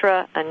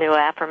mantra, a new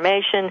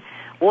affirmation,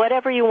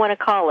 whatever you want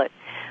to call it.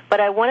 But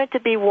I want it to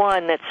be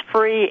one that's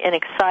free and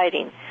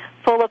exciting,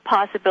 full of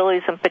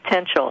possibilities and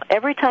potential.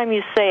 Every time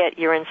you say it,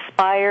 you're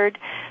inspired,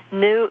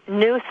 new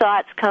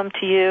thoughts come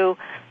to you,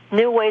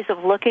 new ways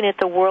of looking at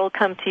the world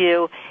come to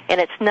you,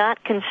 and it's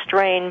not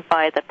constrained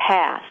by the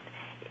past.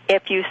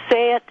 If you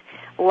say it,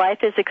 life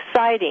is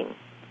exciting,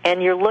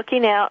 and you're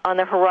looking out on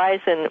the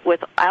horizon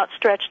with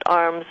outstretched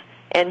arms,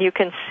 and you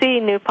can see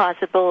new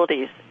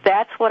possibilities.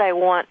 That's what I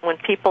want when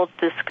people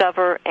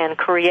discover and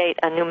create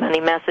a new money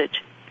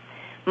message.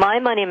 My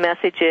money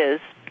message is,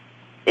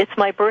 it's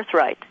my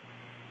birthright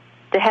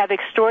to have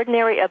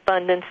extraordinary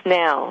abundance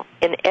now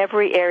in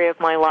every area of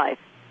my life.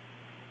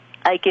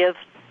 I give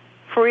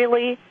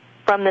freely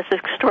from this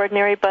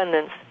extraordinary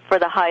abundance for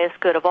the highest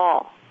good of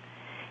all.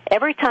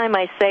 Every time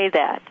I say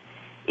that,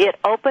 it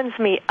opens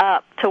me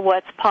up to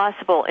what's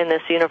possible in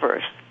this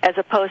universe, as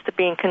opposed to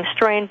being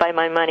constrained by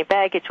my money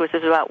baggage, which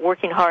is about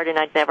working hard and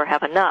I'd never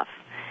have enough.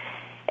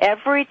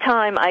 Every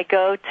time I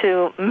go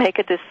to make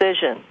a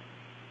decision,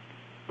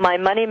 my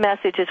money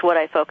message is what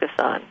I focus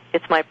on.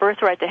 It's my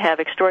birthright to have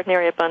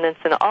extraordinary abundance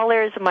in all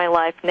areas of my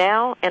life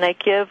now, and I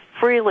give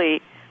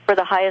freely for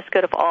the highest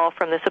good of all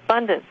from this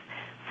abundance.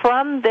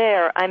 From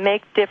there, I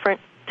make different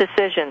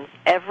decisions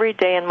every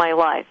day in my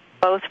life,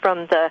 both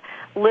from the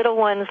little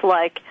ones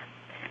like,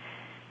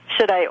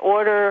 should I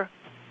order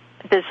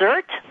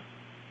dessert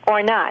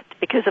or not?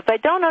 Because if I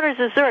don't order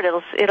dessert,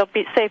 it'll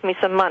save me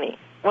some money.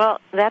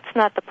 Well, that's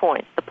not the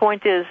point. The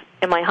point is,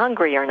 am I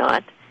hungry or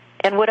not?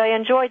 And would I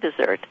enjoy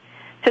dessert?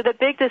 To the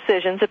big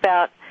decisions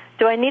about,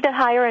 do I need to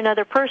hire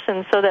another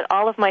person so that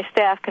all of my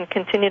staff can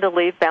continue to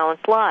lead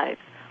balanced lives?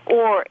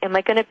 Or am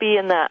I going to be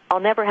in the, I'll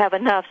never have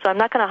enough, so I'm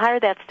not going to hire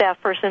that staff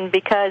person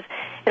because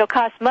it'll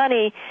cost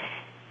money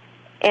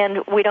and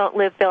we don't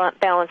live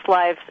balanced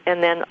lives,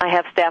 and then I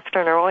have staff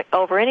turn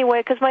over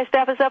anyway because my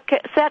staff is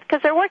upset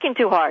because they're working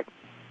too hard.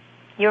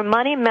 Your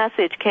money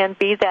message can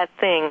be that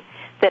thing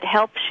that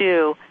helps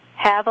you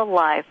have a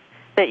life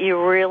that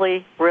you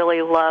really,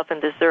 really love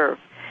and deserve.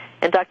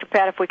 And Dr.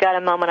 Pat, if we got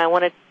a moment, I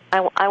want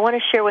to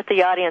share with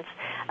the audience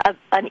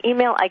an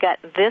email I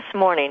got this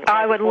morning.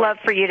 I would love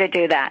for you to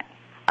do that.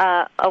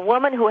 A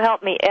woman who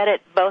helped me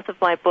edit both of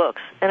my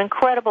books, an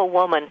incredible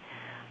woman,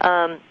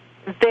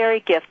 very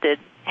gifted,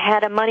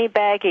 had a money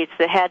baggage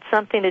that had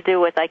something to do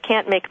with I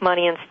can't make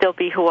money and still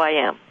be who I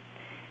am.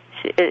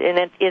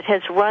 And it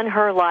has run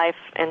her life,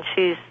 and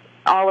she's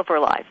all of her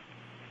life.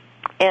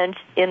 And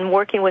in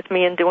working with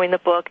me and doing the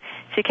book,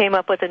 she came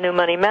up with a new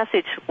money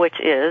message, which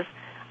is,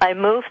 I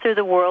move through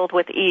the world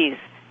with ease.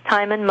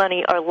 Time and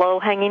money are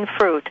low-hanging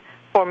fruit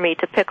for me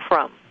to pick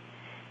from.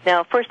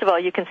 Now, first of all,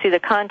 you can see the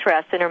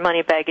contrast in her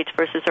money baggage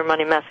versus her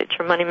money message.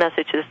 Her money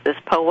message is this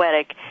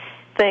poetic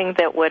thing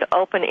that would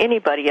open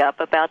anybody up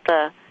about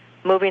the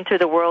moving through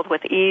the world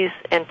with ease,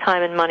 and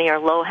time and money are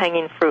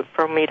low-hanging fruit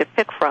for me to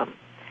pick from.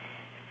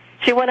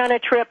 She went on a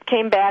trip,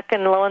 came back,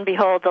 and lo and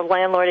behold, the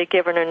landlord had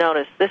given her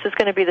notice. This is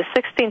going to be the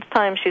 16th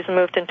time she's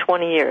moved in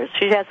 20 years.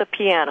 She has a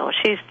piano.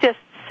 She's just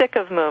sick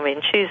of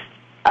moving. She's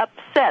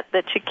upset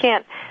that she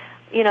can't,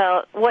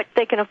 what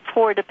they can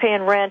afford to pay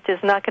in rent is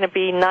not going to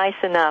be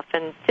nice enough,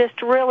 and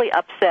just really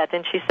upset.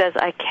 And she says,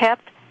 I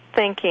kept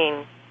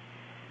thinking,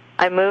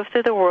 I move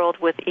through the world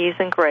with ease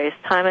and grace.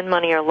 Time and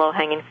money are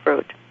low-hanging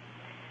fruit.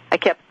 I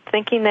kept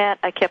thinking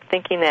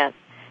that.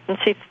 And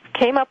she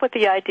came up with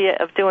the idea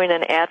of doing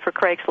an ad for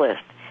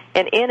Craigslist.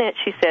 And in it,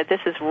 she said,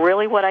 this is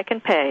really what I can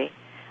pay.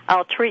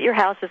 I'll treat your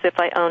house as if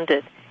I owned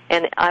it,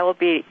 and I will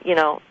be,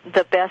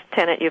 the best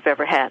tenant you've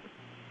ever had.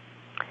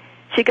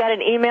 She got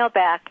an email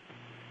back.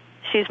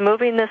 She's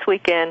moving this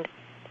weekend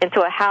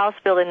into a house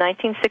built in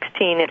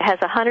 1916. It has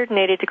a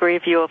 180-degree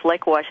view of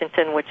Lake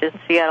Washington, which in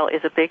Seattle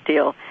is a big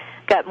deal.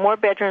 Got more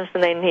bedrooms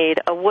than they need,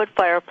 a wood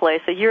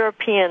fireplace, a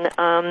European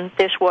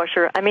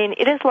dishwasher. I mean,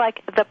 it is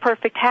like the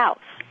perfect house.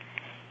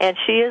 And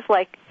she is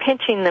like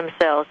pinching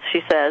themselves,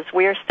 she says.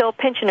 We are still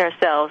pinching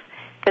ourselves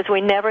because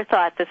we never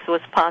thought this was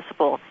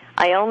possible.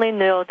 I only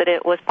knew that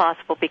it was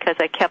possible because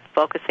I kept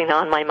focusing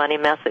on my money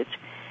message.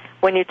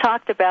 When you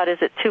talked about is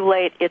it too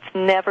late, it's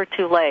never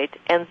too late.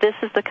 And this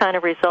is the kind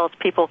of results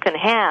people can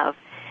have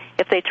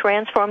if they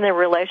transform their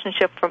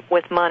relationship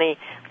with money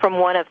from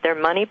one of their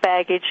money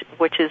baggage,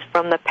 which is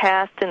from the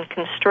past and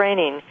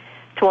constraining,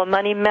 to a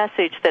money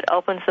message that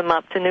opens them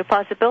up to new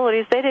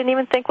possibilities they didn't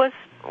even think was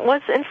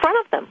in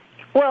front of them.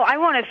 Well, I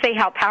want to say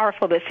how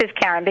powerful this is,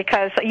 Karen,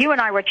 because you and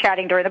I were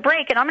chatting during the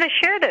break, and I'm going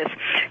to share this.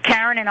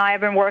 Karen and I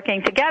have been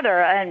working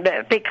together, and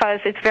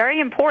because it's very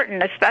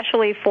important,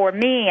 especially for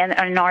me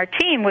and our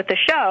team with the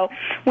show.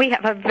 We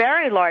have a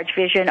very large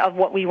vision of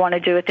what we want to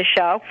do at the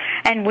show,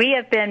 and we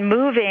have been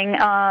moving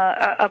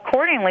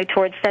accordingly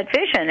towards that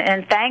vision.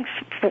 And thanks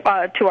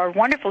to our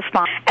wonderful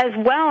sponsor, as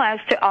well as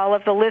to all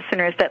of the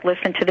listeners that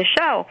listen to the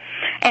show.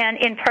 And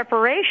in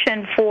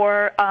preparation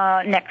for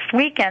next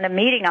weekend, a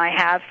meeting I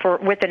have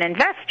with an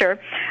investor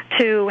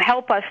to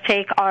help us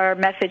take our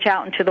message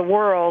out into the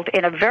world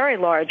in a very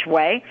large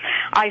way,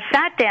 I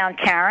sat down,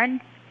 Karen,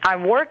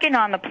 I'm working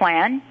on the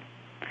plan,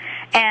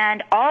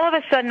 and all of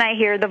a sudden I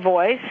hear the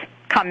voice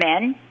come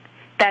in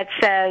that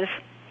says,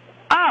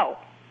 oh,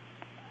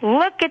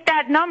 look at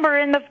that number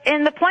in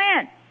the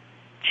plan.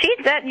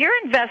 Your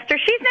investor,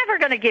 she's never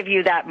going to give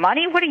you that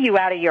money. What are you,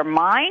 out of your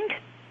mind?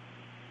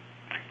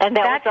 And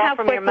that's how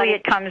quickly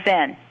it comes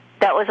in.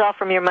 That was all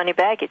from your money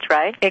baggage,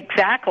 right?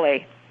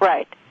 Exactly.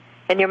 Right.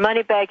 And your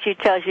money baggage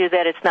tells you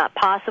that it's not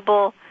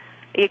possible.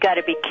 You got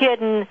to be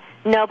kidding.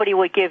 Nobody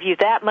would give you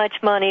that much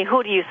money.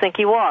 Who do you think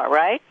you are,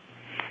 right?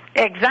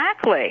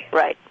 Exactly.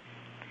 Right.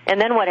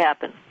 And then what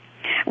happened?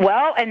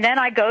 Well, and then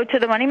I go to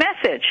the money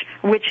message,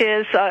 which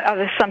is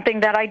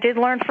something that I did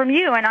learn from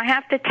you. And I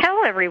have to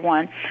tell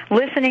everyone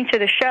listening to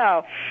the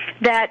show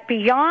that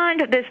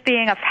beyond this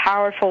being a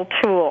powerful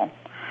tool,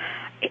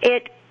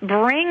 it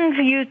brings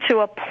you to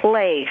a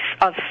place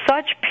of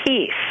such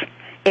peace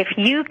if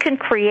you can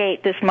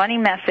create this money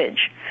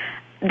message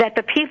that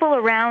the people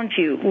around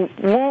you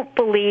won't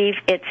believe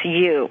it's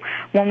you.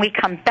 When we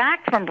come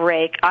back from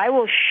break, I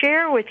will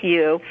share with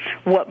you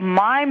what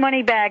my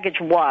money baggage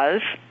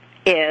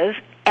is,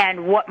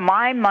 and what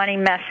my money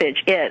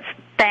message is,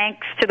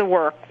 thanks to the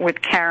work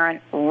with Karen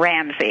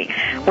Ramsey.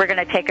 We're going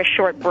to take a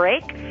short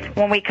break.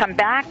 When we come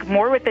back,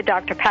 more with the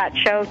Dr. Pat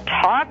Show,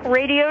 talk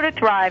radio to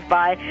thrive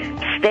by.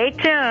 Stay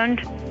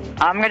tuned.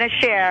 I'm going to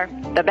share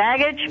the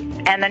baggage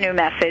and the new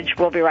message.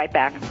 We'll be right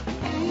back.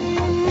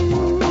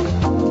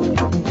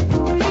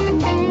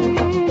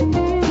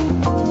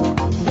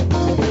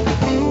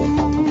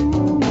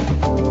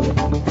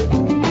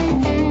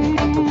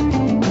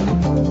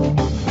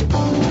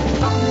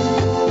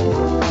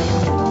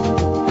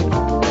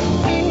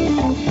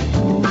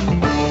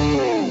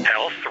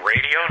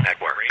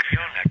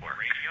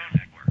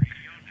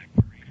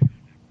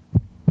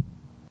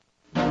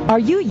 Are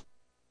you?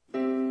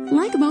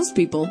 Like most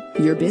people,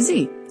 you're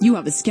busy. You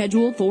have a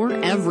schedule for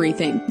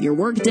everything. Your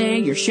work day,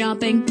 your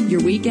shopping,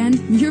 your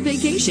weekend, your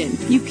vacation.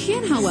 You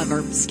can,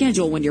 however,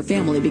 schedule when your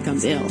family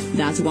becomes ill.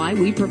 That's why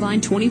we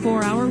provide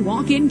 24-hour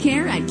walk-in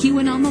care at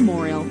QAnon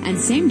Memorial and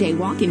same-day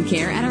walk-in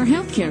care at our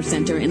healthcare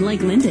center in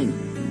Lake Linden.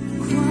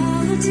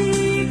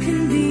 Quality,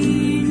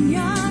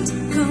 convenient,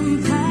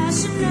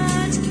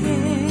 compassionate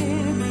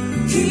care.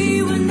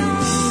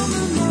 QAnon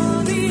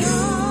Memorial.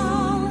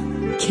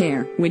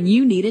 Care when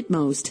you need it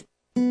most.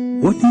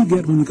 What do you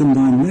get when you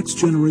combine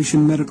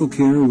next-generation medical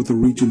care with the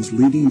region's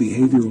leading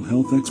behavioral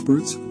health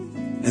experts?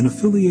 An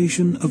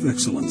affiliation of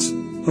excellence,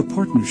 a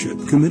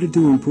partnership committed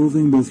to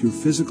improving both your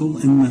physical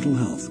and mental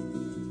health.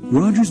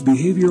 Rogers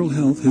Behavioral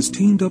Health has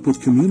teamed up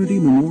with Community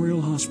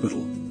Memorial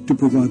Hospital to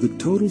provide the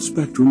total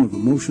spectrum of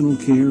emotional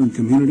care in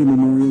Community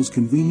Memorial's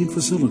convenient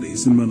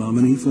facilities in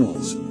Menominee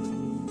Falls.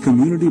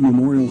 Community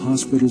Memorial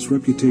Hospital's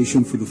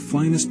reputation for the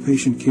finest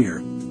patient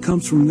care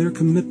comes from their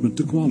commitment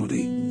to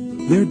quality.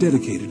 They're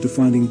dedicated to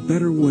finding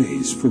better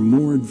ways for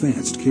more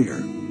advanced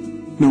care.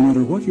 No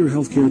matter what your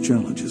healthcare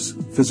challenges,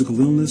 physical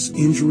illness,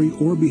 injury,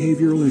 or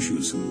behavioral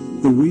issues,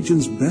 the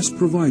region's best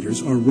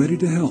providers are ready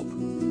to help.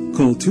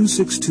 Call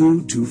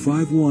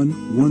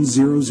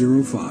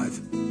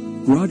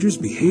 262-251-1005. Rogers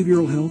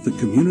Behavioral Health at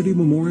Community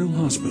Memorial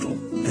Hospital,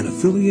 an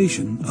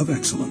affiliation of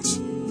excellence.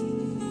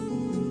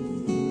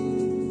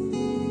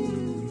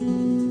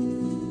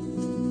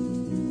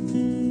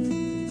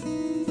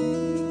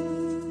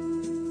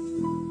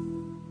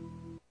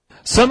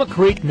 Summit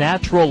Creek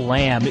Natural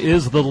Lamb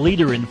is the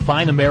leader in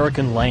fine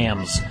American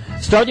lambs.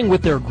 Starting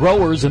with their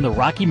growers in the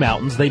Rocky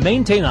Mountains, they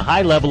maintain a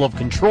high level of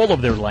control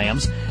of their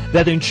lambs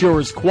that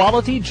ensures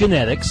quality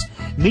genetics,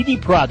 meaty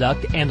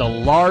product, and a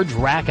large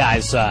rack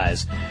eye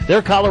size.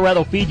 Their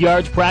Colorado feed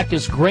yards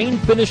practice grain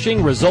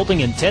finishing,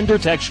 resulting in tender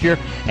texture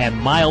and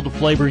mild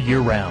flavor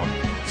year-round.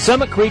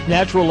 Summit Creek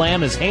Natural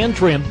Lamb is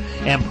hand-trimmed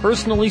and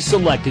personally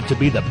selected to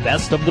be the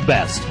best of the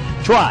best.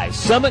 Try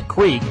Summit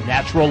Creek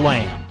Natural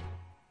Lamb.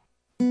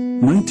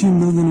 19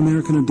 million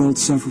American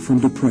adults suffer from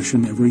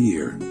depression every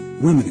year.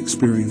 Women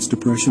experience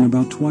depression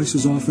about twice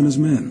as often as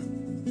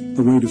men.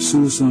 The rate of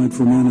suicide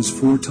for men is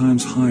 4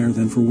 times higher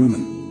than for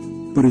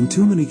women. But in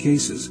too many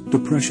cases,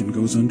 depression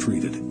goes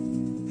untreated.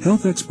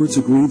 Health experts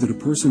agree that a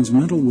person's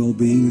mental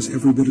well-being is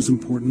every bit as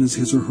important as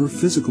his or her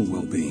physical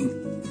well-being.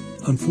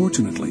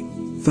 Unfortunately,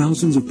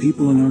 thousands of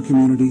people in our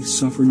community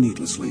suffer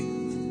needlessly.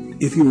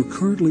 If you are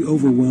currently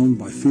overwhelmed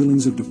by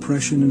feelings of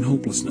depression and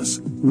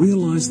hopelessness,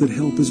 realize that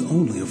help is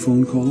only a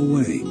phone call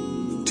away.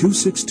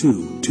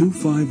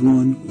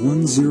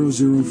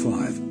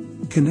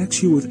 262-251-1005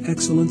 connects you with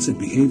excellence in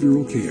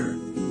behavioral care.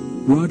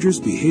 Rogers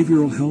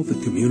Behavioral Health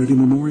at Community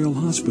Memorial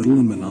Hospital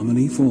in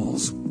Menominee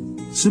Falls.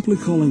 Simply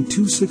calling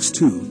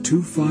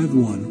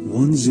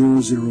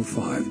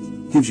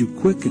 262-251-1005 gives you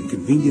quick and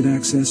convenient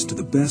access to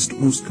the best,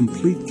 most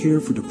complete care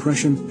for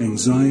depression,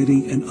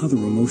 anxiety, and other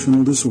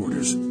emotional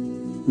disorders.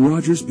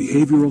 Rogers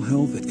Behavioral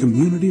Health at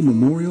Community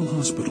Memorial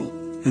Hospital,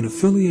 an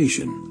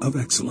affiliation of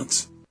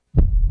excellence.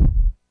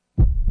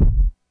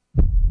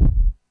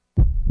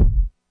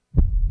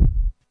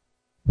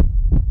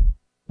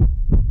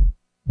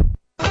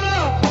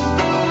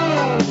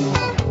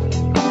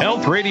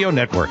 Health Radio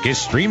Network is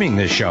streaming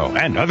this show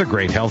and other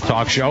great health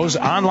talk shows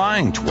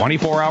online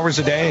 24 hours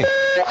a day. 7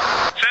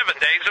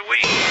 days a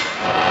week.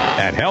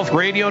 At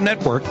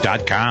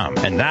healthradionetwork.com.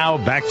 And now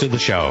back to the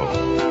show.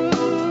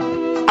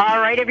 All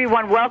right,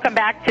 everyone, welcome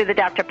back to the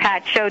Dr.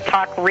 Pat Show,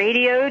 Talk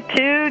Radio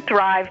to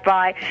Thrive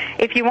By.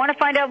 If you want to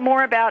find out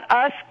more about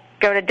us,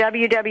 go to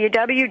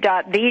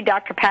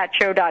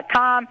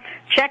www.thedrpatshow.com.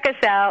 Check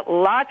us out.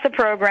 Lots of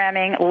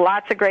programming,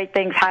 lots of great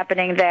things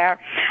happening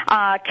there.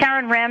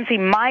 Karen Ramsey,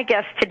 my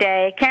guest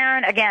today.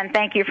 Karen, again,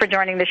 thank you for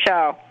joining the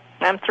show.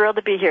 I'm thrilled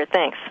to be here.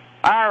 Thanks.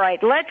 All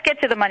right, let's get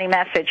to the money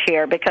message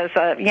here because,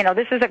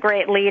 this is a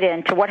great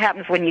lead-in to what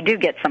happens when you do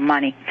get some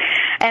money.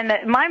 And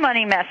my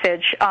money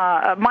message,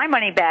 my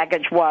money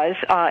baggage was,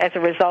 as a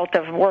result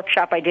of a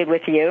workshop I did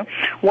with you,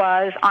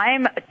 was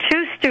I'm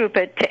too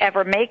stupid to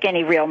ever make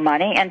any real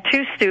money and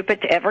too stupid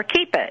to ever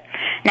keep it.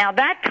 Now,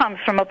 that comes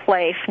from a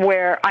place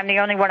where I'm the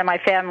only one in my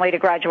family to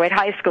graduate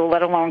high school,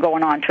 let alone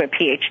going on to a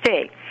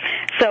Ph.D.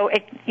 So,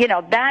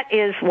 that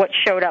is what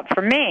showed up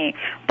for me.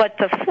 But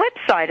the flip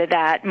side of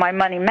that, my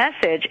money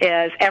message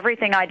is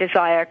everything I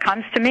desire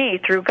comes to me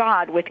through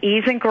God with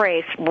ease and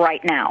grace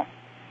right now.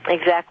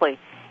 Exactly.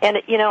 And,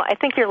 I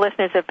think your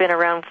listeners have been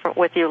around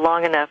with you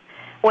long enough.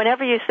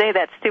 Whenever you say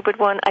that stupid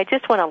one, I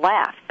just want to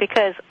laugh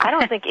because I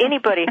don't think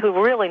anybody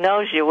who really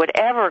knows you would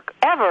ever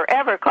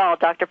call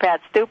Dr.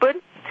 Pat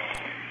stupid.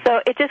 So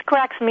it just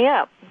cracks me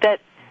up that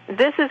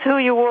this is who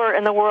you were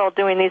in the world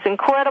doing these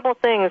incredible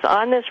things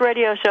on this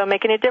radio show,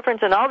 making a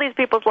difference in all these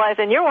people's lives,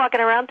 and you're walking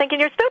around thinking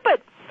you're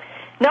stupid.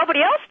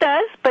 Nobody else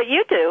does, but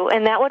you do,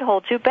 and that would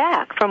hold you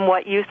back from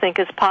what you think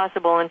is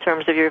possible in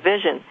terms of your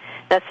vision.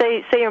 Now,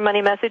 say your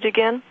money message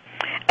again.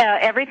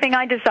 Everything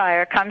I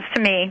desire comes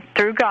to me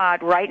through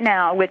God right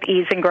now with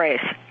ease and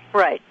grace.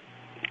 Right.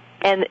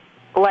 And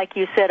like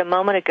you said a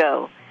moment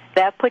ago,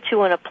 that puts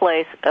you in a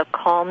place of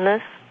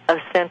calmness, of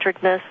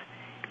centeredness,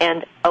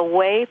 and a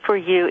way for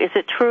you. Is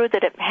it true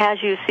that it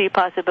has you see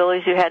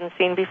possibilities you hadn't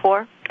seen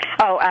before?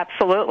 Oh,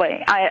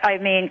 absolutely. I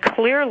mean,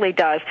 clearly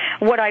does.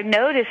 What I've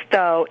noticed,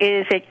 though,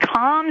 is it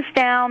calms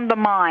down the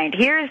mind.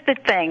 Here's the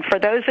thing. For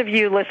those of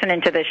you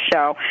listening to this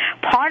show,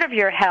 part of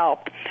your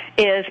help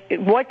is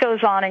what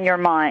goes on in your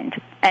mind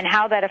and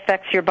how that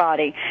affects your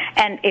body.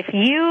 And if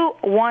you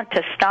want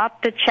to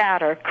stop the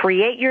chatter,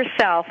 create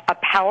yourself a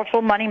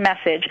powerful money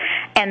message,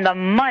 and the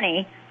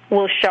money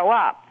will show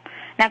up.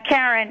 Now,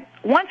 Karen,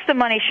 once the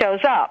money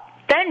shows up,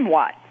 then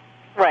what?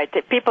 Right.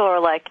 People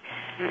are like,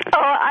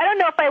 I don't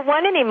know if I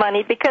want any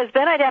money because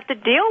then I'd have to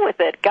deal with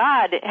it.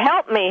 God,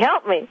 help me,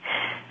 help me.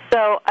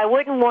 So I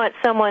wouldn't want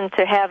someone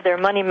to have their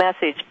money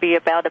message be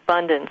about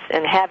abundance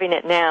and having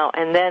it now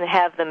and then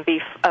have them be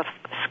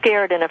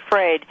scared and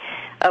afraid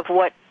of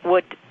what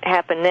would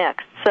happen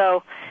next.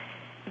 So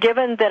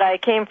given that I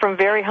came from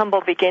very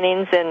humble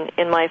beginnings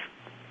in my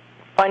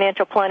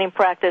financial planning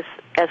practice,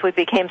 as we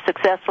became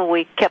successful,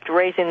 we kept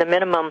raising the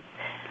minimum.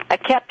 I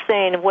kept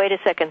saying, wait a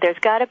second, there's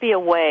got to be a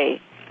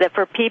way that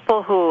for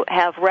people who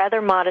have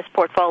rather modest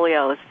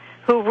portfolios,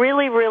 who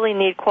really, really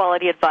need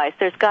quality advice,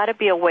 there's got to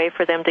be a way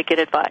for them to get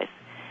advice.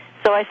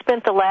 So I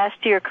spent the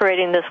last year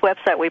creating this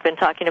website we've been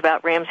talking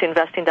about,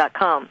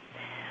 RamseyInvesting.com.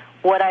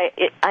 I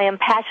am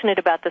passionate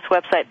about this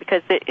website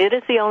because it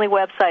is the only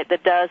website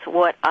that does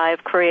what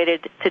I've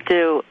created to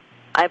do.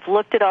 I've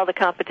looked at all the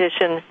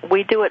competition.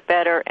 We do it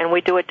better, and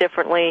we do it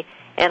differently,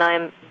 and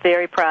I'm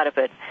very proud of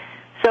it.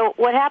 So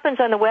what happens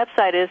on the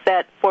website is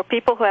that for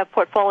people who have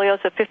portfolios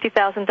of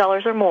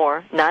 $50,000 or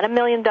more, not $1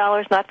 million,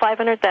 not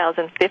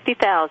 $500,000,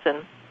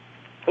 $50,000,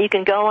 you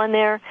can go on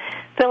there,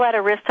 fill out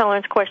a risk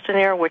tolerance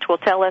questionnaire, which will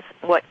tell us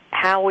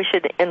how we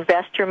should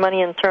invest your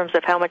money in terms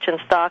of how much in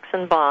stocks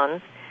and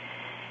bonds.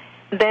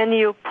 Then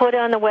you put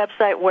on the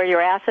website where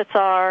your assets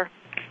are.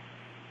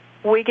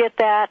 We get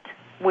that.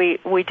 We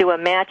do a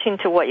matching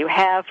to what you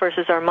have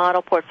versus our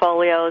model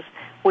portfolios.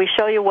 We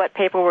show you what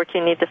paperwork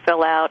you need to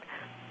fill out.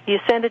 You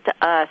send it to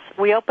us.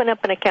 We open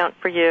up an account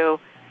for you.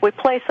 We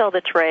place all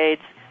the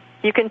trades.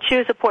 You can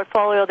choose a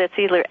portfolio that's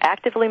either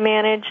actively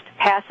managed,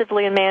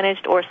 passively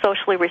managed, or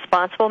socially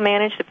responsible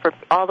managed. For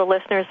all the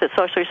listeners, that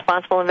socially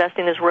responsible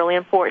investing is really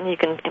important. You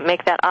can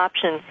make that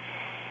option.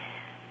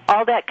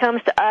 All that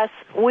comes to us.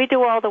 We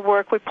do all the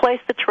work. We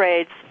place the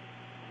trades.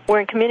 We're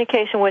in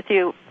communication with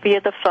you via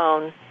the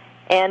phone.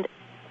 And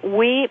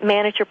we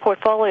manage your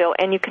portfolio,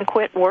 and you can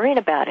quit worrying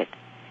about it.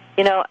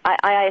 You know,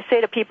 I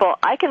say to people,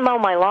 I can mow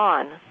my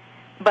lawn,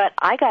 but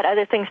I got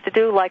other things to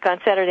do, like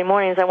on Saturday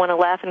mornings I want to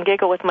laugh and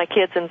giggle with my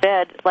kids in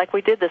bed like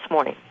we did this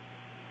morning.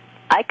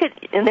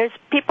 and there's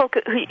people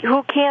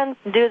who can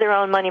do their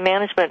own money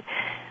management,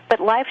 but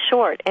life's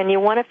short, and you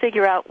want to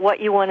figure out what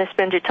you want to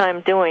spend your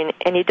time doing,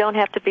 and you don't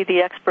have to be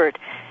the expert.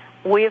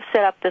 We have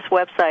set up this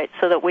website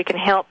so that we can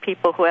help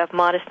people who have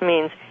modest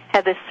means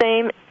have the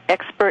same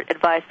expert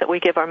advice that we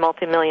give our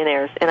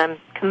multimillionaires, and I'm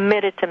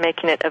committed to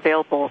making it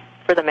available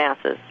for the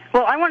masses.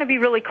 Well, I want to be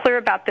really clear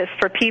about this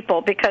for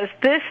people, because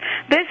this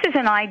is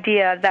an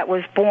idea that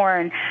was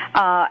born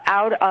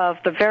out of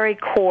the very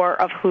core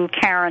of who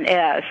Karen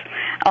is,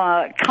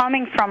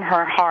 coming from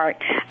her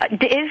heart.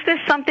 Is this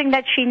something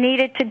that she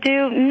needed to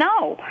do?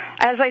 No.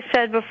 As I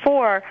said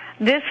before,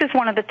 this is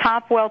one of the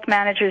top wealth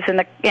managers in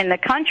the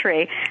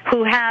country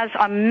who has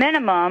a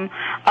minimum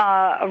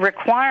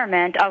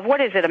requirement of,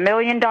 what is it, $1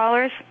 million?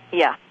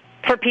 Yeah.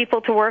 For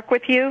people to work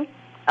with you?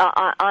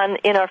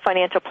 In our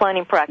financial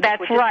planning practice,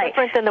 That's which right. is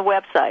different than the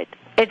website.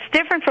 It's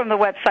different from the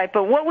website,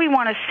 but what we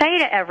want to say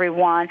to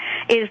everyone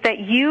is that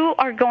you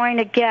are going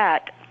to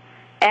get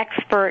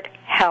expert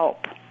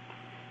help.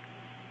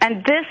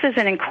 And this is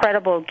an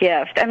incredible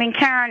gift. I mean,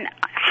 Karen,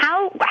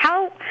 how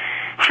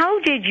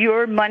did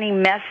your money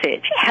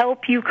message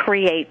help you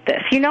create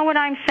this? You know what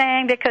I'm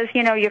saying? Because,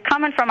 you're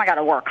coming from, I got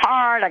to work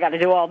hard, I got to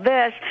do all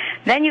this.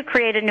 Then you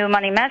create a new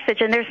money message,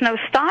 and there's no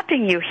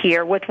stopping you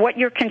here with what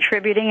you're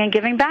contributing and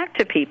giving back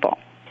to people.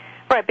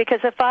 Right,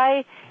 because if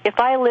I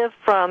live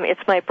from,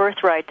 it's my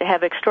birthright to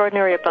have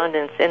extraordinary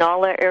abundance in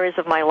all areas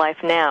of my life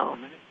now,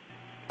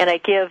 and I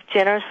give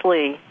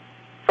generously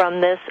from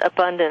this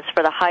abundance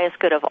for the highest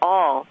good of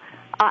all,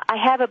 I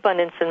have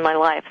abundance in my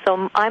life.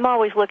 So I'm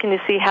always looking to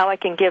see how I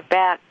can give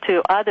back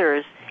to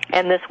others,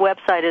 and this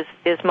website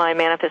is my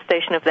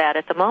manifestation of that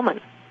at the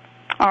moment.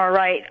 All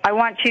right. I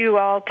want you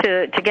all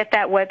to get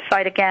that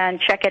website again.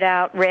 Check it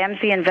out,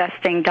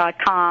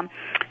 RamseyInvesting.com.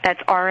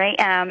 That's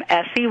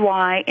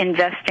RAMSEY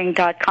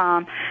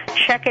investing.com.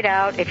 Check it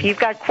out. If you've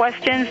got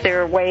questions,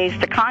 there are ways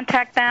to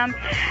contact them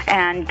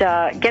and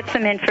get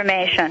some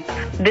information.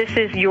 This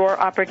is your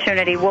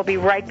opportunity. We'll be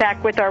right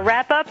back with our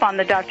wrap-up on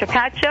the Dr.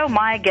 Pat Show.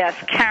 My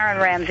guest, Karen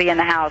Ramsey, in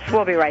the house.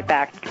 We'll be right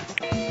back.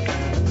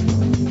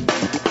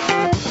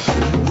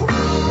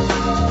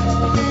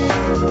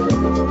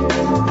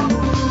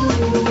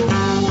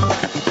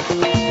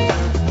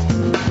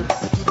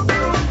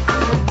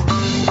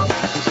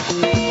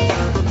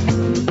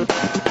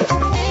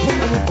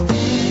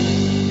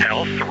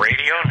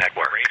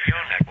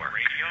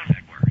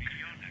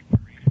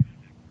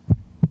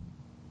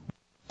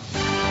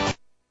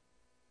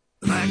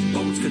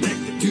 Backbone's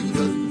connected to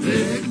the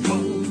neck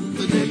bone.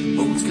 The neck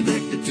bone's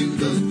connected to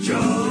the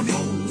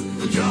jawbone.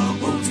 The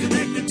jawbone's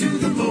connected to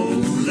the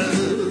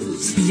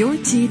molars. Your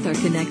teeth are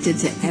connected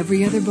to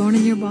every other bone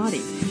in your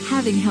body.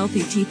 Having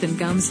healthy teeth and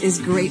gums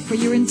is great for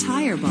your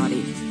entire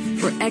body.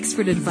 For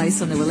expert advice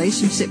on the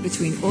relationship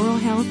between oral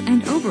health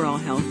and overall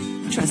health,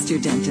 trust your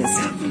dentist.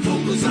 And the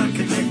molars are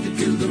connected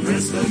to the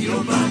rest of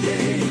your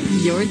body.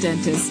 Your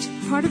dentist,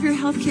 part of your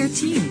healthcare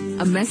team.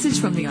 A message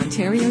from the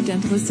Ontario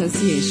Dental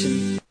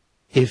Association.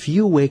 If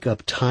you wake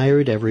up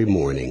tired every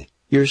morning,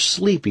 you're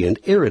sleepy and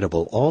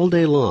irritable all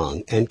day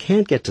long, and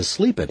can't get to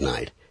sleep at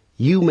night,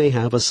 you may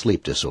have a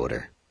sleep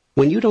disorder.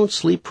 When you don't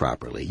sleep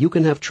properly, you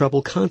can have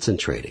trouble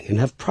concentrating and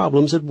have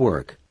problems at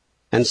work.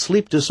 And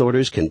sleep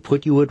disorders can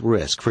put you at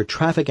risk for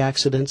traffic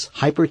accidents,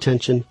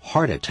 hypertension,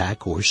 heart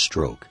attack, or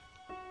stroke.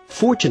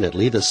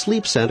 Fortunately, the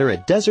Sleep Center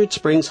at Desert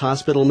Springs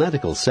Hospital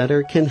Medical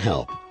Center can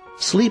help.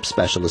 Sleep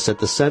specialists at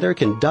the center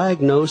can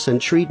diagnose and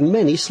treat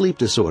many sleep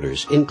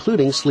disorders,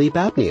 including sleep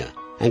apnea,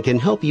 and can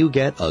help you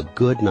get a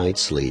good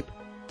night's sleep.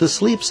 The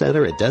Sleep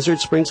Center at Desert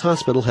Springs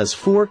Hospital has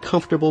 4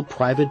 comfortable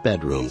private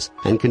bedrooms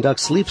and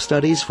conducts sleep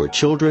studies for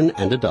children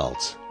and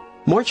adults.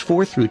 March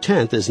 4th through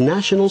 10th is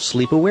National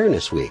Sleep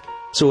Awareness Week.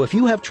 So if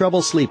you have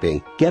trouble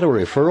sleeping, get a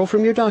referral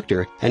from your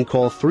doctor and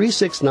call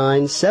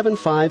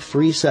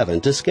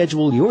 369-7537 to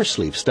schedule your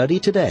sleep study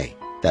today.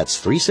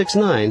 That's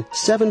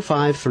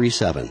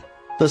 369-7537.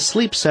 The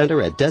Sleep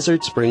Center at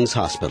Desert Springs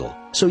Hospital,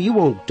 so you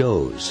won't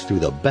doze through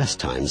the best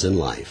times in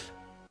life.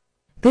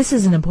 This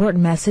is an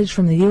important message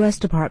from the U.S.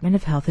 Department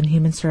of Health and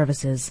Human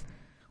Services.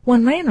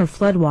 When rain or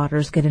flood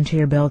waters get into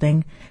your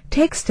building,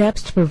 take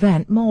steps to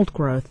prevent mold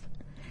growth.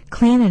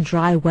 Clean and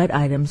dry wet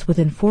items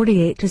within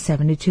 48 to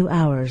 72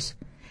 hours.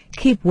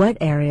 Keep wet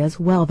areas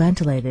well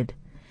ventilated.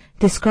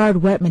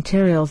 Discard wet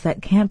materials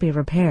that can't be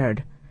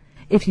repaired.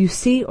 If you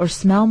see or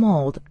smell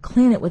mold,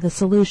 clean it with a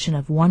solution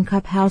of 1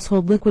 cup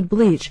household liquid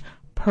bleach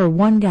per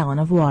 1 gallon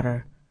of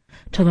water.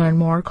 To learn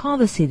more, call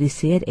the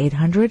CDC at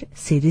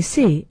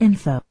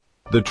 800-CDC-INFO.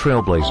 The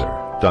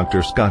Trailblazer,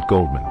 Dr. Scott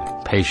Goldman.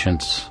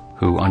 Patients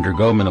who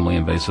undergo minimally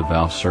invasive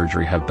valve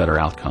surgery have better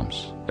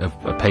outcomes. If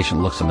a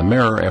patient looks in the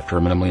mirror after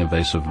a minimally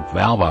invasive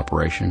valve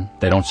operation,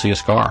 they don't see a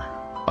scar.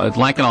 At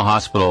Lankenau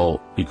Hospital,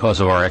 because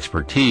of our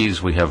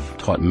expertise, we have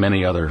taught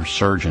many other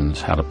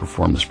surgeons how to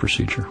perform this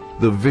procedure.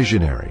 The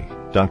Visionary,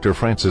 Dr.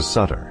 Francis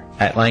Sutter.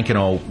 At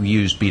Lankenau, we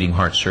use beating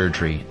heart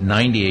surgery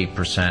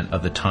 98%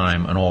 of the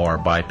time on all our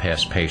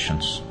bypass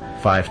patients.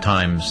 5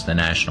 times the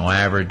national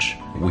average.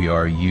 We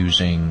are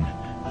using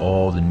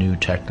all the new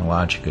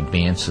technological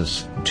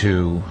advances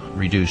to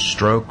reduce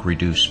stroke,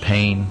 reduce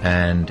pain,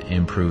 and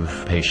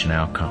improve patient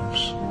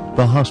outcomes.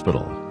 The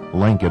hospital,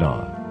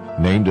 Lankedon,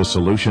 named a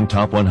Solution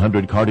Top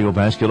 100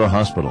 cardiovascular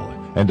hospital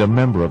and a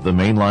member of the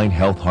Mainline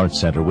Health Heart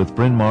Center with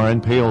Bryn Mawr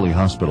and Paoli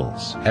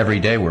hospitals. Every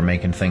day we're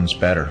making things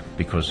better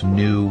because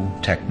new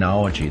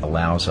technology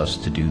allows us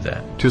to do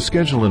that. To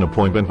schedule an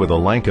appointment with a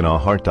Lankenau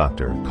heart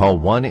doctor, call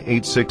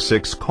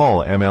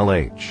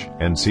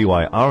 1-866-CALL-MLH and see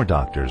why our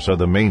doctors are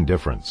the main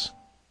difference.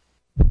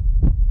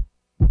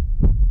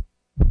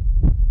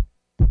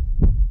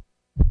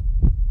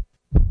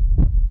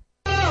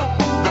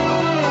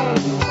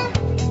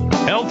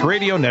 Health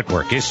Radio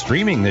Network is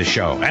streaming this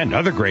show and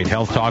other great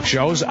health talk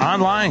shows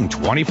online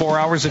 24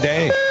 hours a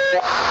day, 7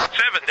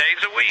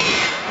 days a week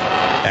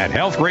at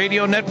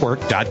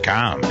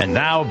healthradionetwork.com. And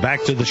now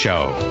back to the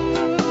show.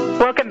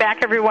 Welcome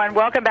back, everyone.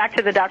 Welcome back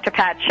to the Dr.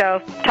 Pat Show.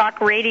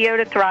 Talk radio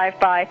to thrive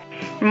by.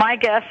 My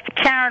guest,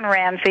 Karen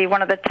Ramsey,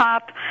 one of the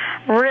top,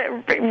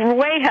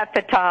 way at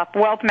the top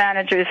wealth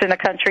managers in the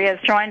country, has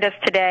joined us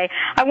today.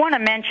 I want to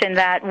mention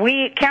that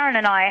Karen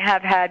and I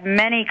have had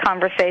many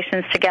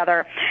conversations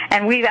together,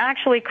 and we've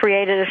actually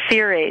created a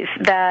series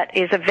that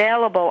is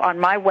available on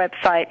my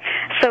website.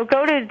 So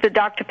go to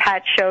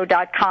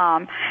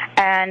thedrpatshow.com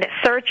and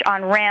search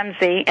on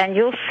Ramsey, and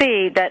you'll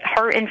see that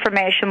her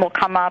information will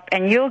come up,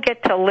 and you'll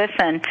get to listen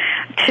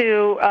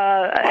to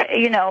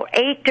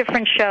 8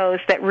 different shows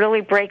that really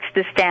breaks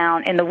this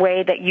down in the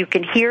way that you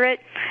can hear it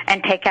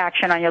and take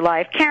action on your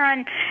life.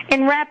 Karen,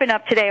 in wrapping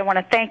up today, I want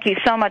to thank you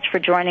so much for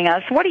joining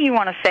us. What do you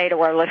want to say to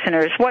our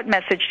listeners? What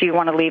message do you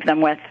want to leave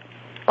them with?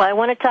 Well, I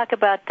want to talk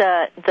about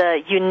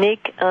the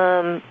unique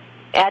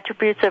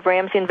attributes of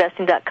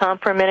RamseyInvesting.com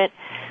for a minute.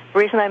 The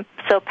reason I'm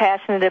so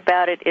passionate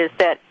about it is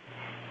that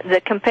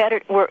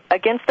we're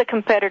against the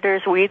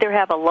competitors. We either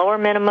have a lower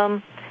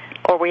minimum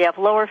or we have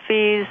lower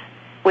fees.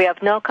 We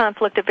have no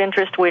conflict of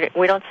interest. We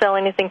don't sell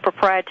anything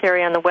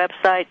proprietary on the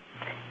website.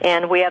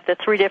 And we have the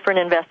 3 different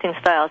investing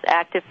styles,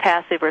 active,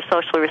 passive, or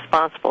socially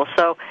responsible.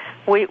 So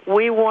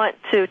we want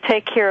to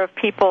take care of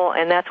people,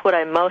 and that's what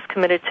I'm most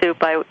committed to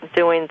by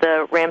doing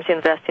the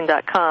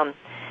RamseyInvesting.com.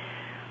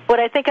 What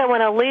I think I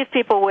want to leave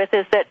people with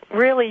is that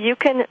really you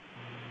can,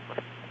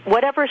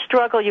 whatever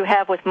struggle you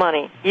have with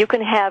money, you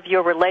can have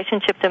your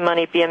relationship to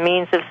money be a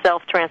means of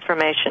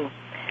self-transformation.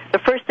 The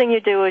first thing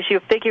you do is you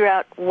figure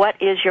out what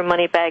is your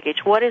money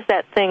baggage. What is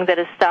that thing that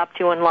has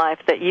stopped you in life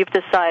that you've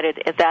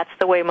decided that's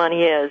the way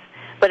money is?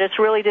 But it's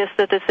really just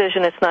a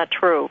decision, it's not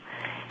true.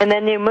 And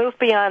then you move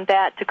beyond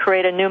that to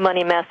create a new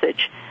money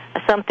message,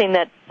 something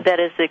that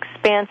is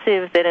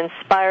expansive, that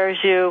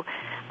inspires you,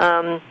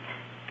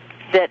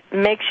 that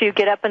makes you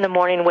get up in the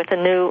morning with a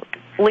new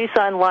lease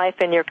on life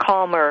and you're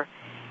calmer.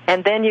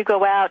 And then you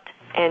go out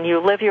and you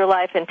live your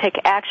life and take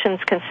actions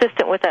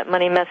consistent with that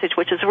money message,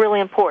 which is really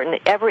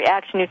important. Every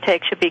action you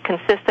take should be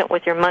consistent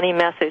with your money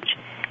message.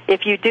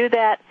 If you do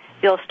that,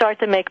 you'll start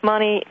to make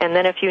money, and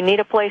then if you need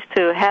a place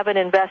to have it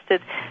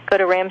invested, go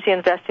to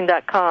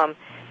RamseyInvesting.com,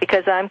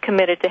 because I'm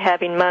committed to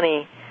having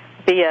money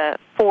be a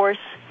force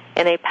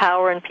and a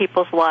power in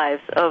people's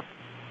lives of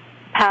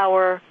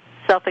power,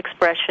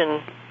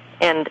 self-expression,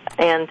 and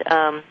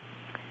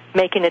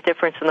making a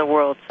difference in the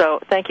world. So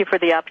thank you for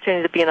the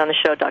opportunity to be on the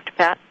show, Dr.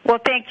 Pat. Well,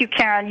 thank you,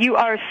 Karen. You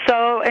are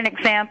so an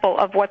example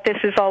of what this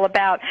is all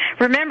about.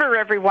 Remember,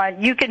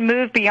 everyone, you can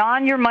move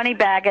beyond your money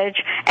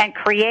baggage and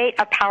create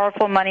a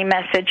powerful money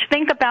message.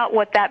 Think about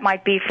what that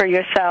might be for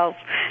yourself.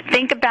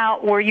 Think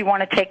about where you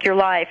want to take your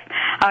life.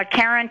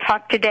 Karen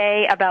talked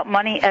today about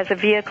money as a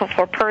vehicle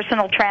for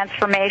personal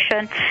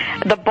transformation.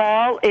 The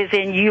ball is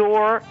in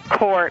your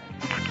court.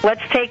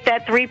 Let's take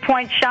that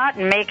 3-point shot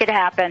and make it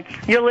happen.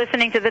 You're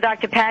listening to the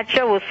Dr. Pat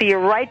Show. We'll see you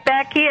right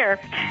back here.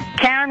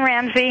 Karen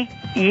Ramsey,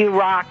 you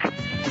rock.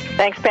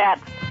 Thanks,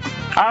 Pat.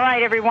 All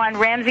right, everyone.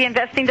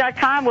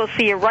 RamseyInvesting.com. We'll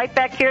see you right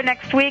back here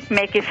next week.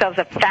 Make yourselves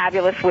a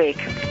fabulous week.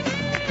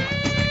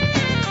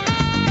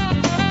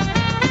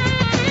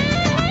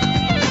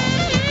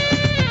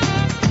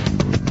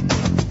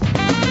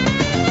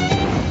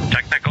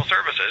 Technical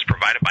services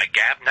provided by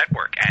Gab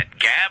Network at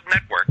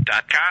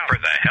gabnetwork.com for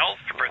the Health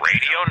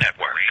Radio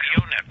Network.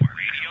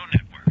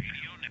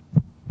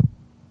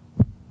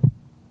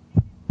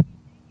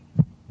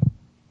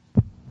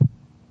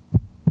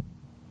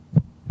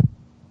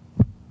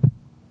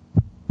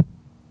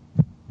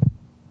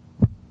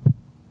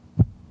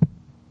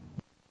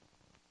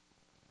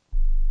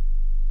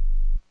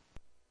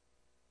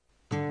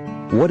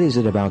 What is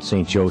it about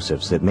St.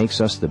 Joseph's that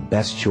makes us the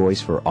best choice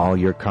for all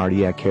your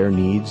cardiac care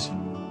needs?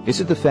 Is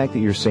it the fact that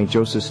your St.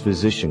 Joseph's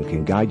physician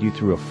can guide you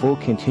through a full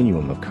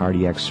continuum of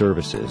cardiac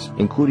services,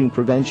 including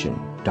prevention,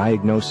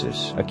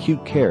 diagnosis,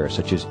 acute care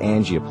such as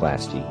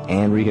angioplasty,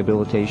 and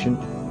rehabilitation?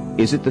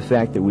 Is it the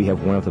fact that we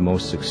have one of the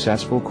most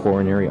successful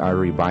coronary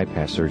artery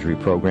bypass surgery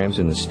programs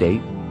in the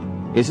state?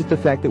 Is it the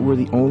fact that we're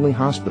the only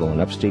hospital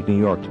in upstate New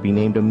York to be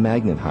named a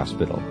Magnet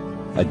Hospital,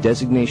 a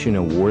designation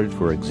awarded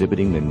for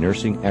exhibiting the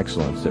nursing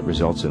excellence that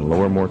results in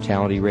lower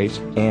mortality rates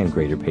and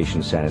greater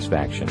patient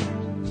satisfaction?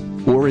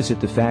 Or is it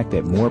the fact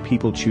that more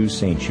people choose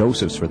St.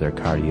 Joseph's for their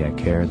cardiac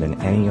care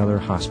than any other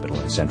hospital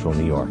in central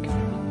New York?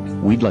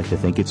 We'd like to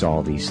think it's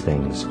all these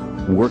things,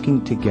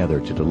 working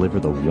together to deliver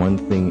the one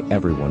thing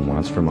everyone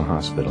wants from a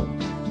hospital,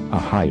 a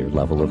higher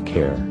level of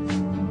care.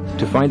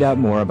 To find out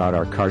more about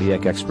our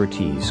cardiac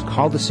expertise,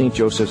 call the St.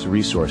 Joseph's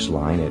Resource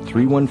Line at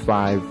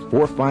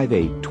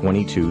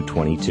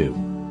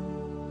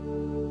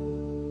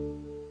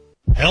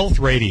 315-458-2222. Health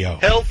Radio.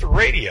 Health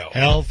Radio.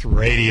 Health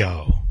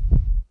Radio.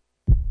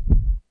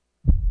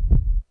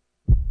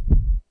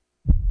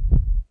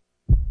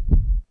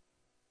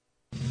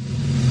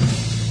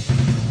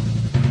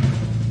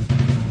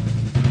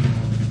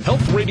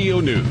 Health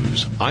Radio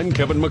News. I'm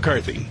Kevin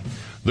McCarthy.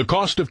 The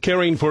cost of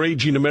caring for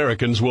aging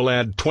Americans will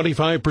add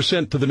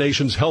 25% to the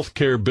nation's health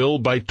care bill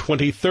by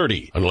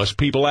 2030, unless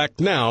people act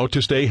now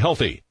to stay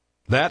healthy.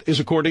 That is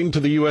according to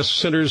the U.S.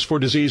 Centers for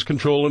Disease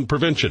Control and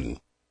Prevention.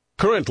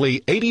 Currently,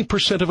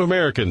 80% of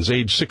Americans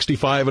age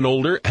 65 and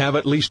older have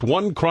at least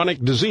one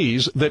chronic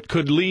disease that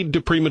could lead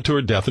to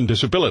premature death and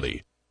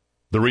disability.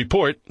 The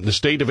report, The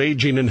State of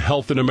Aging and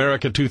Health in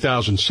America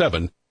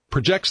 2007,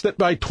 projects that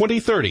by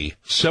 2030,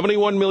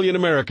 71 million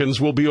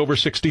Americans will be over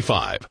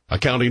 65,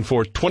 accounting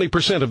for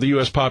 20% of the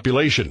U.S.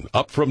 population,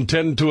 up from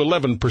 10 to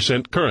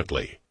 11%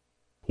 currently.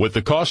 With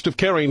the cost of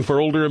caring for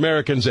older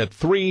Americans at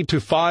 3 to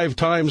 5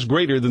 times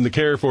greater than the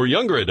care for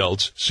younger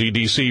adults,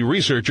 CDC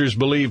researchers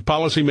believe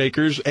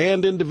policymakers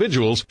and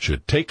individuals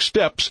should take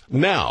steps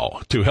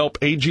now to help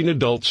aging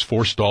adults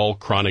forestall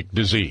chronic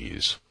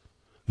disease.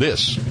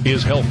 This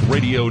is Health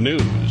Radio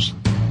News.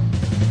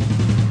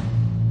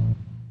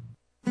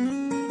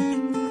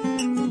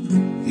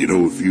 You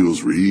know, it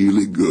feels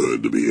really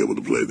good to be able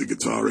to play the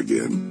guitar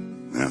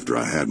again. After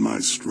I had my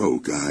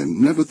stroke, I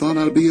never thought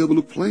I'd be able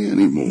to play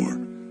anymore.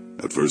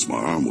 At first, my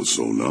arm was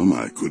so numb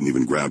I couldn't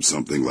even grab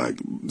something like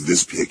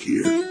this pick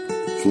here.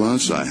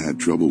 Plus, I had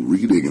trouble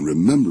reading and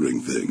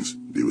remembering things.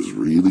 It was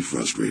really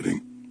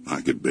frustrating. I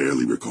could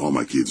barely recall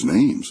my kids'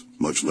 names,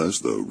 much less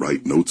the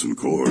right notes and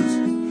chords.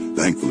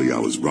 Thankfully, I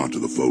was brought to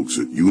the folks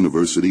at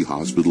University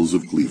Hospitals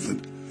of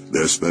Cleveland.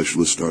 Their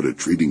specialists started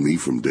treating me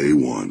from day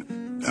one.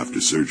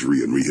 After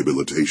surgery and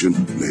rehabilitation,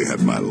 they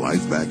had my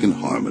life back in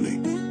harmony.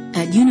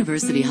 At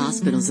University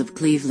Hospitals of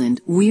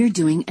Cleveland, we're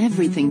doing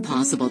everything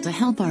possible to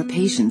help our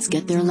patients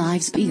get their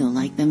lives feel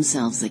like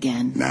themselves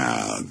again.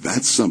 Now,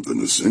 that's something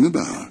to sing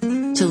about.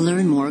 To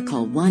learn more,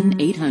 call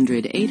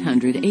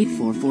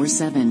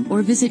 1-800-800-8447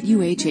 or visit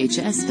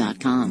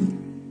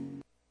UHHS.com.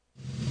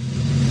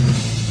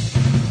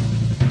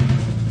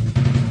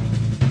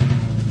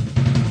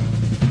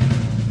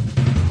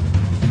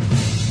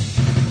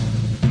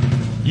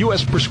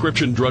 U.S.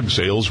 prescription drug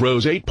sales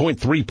rose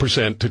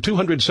 8.3% to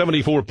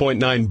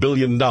 $274.9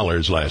 billion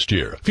last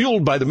year,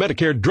 fueled by the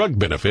Medicare drug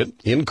benefit,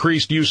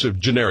 increased use of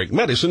generic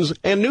medicines,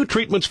 and new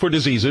treatments for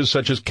diseases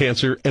such as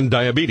cancer and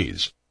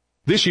diabetes.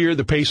 This year,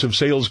 the pace of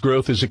sales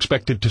growth is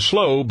expected to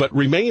slow, but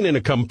remain in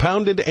a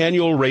compounded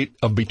annual rate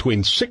of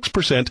between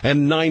 6%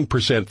 and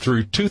 9%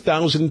 through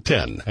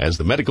 2010, as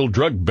the medical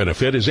drug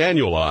benefit is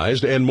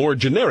annualized and more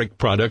generic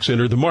products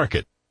enter the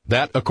market.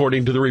 That,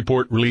 according to the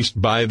report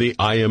released by the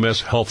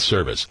IMS Health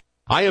Service.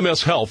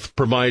 IMS Health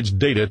provides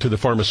data to the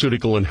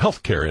pharmaceutical and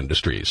healthcare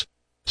industries.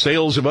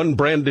 Sales of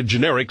unbranded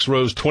generics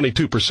rose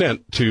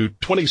 22% to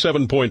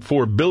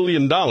 $27.4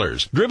 billion,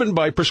 driven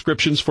by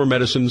prescriptions for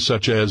medicines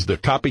such as the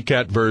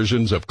copycat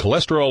versions of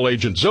cholesterol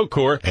agent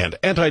Zocor and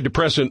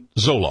antidepressant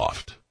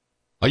Zoloft.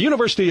 A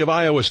University of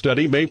Iowa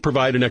study may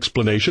provide an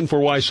explanation for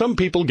why some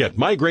people get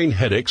migraine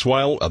headaches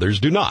while others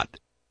do not.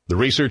 The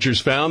researchers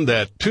found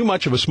that too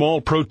much of a small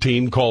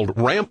protein called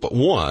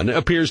RAMP1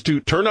 appears to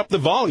turn up the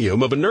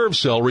volume of a nerve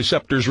cell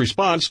receptor's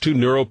response to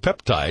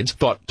neuropeptides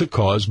thought to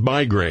cause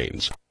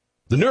migraines.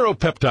 The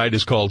neuropeptide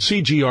is called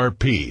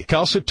CGRP,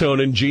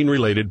 calcitonin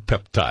gene-related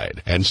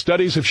peptide, and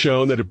studies have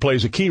shown that it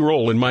plays a key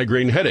role in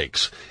migraine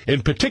headaches.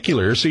 In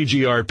particular,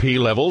 CGRP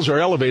levels are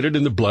elevated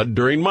in the blood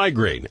during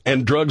migraine,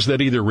 and drugs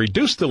that either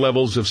reduce the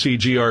levels of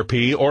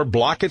CGRP or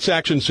block its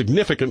action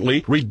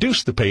significantly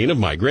reduce the pain of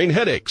migraine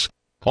headaches.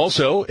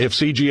 Also, if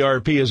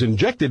CGRP is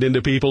injected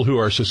into people who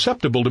are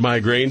susceptible to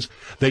migraines,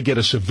 they get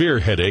a severe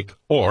headache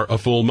or a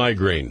full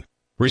migraine.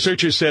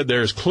 Researchers said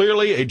there's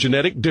clearly a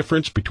genetic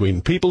difference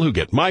between people who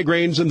get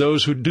migraines and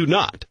those who do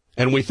not,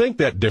 and we think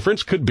that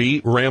difference could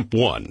be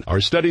RAMP1. Our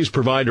studies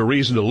provide a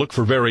reason to look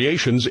for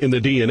variations in the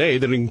DNA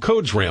that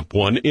encodes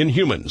RAMP1 in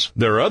humans.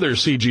 There are other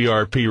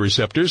CGRP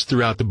receptors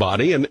throughout the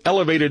body, and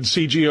elevated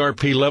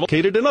CGRP level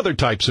located in other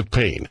types of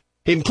pain,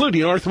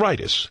 including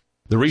arthritis.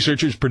 The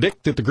researchers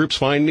predict that the group's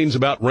findings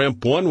about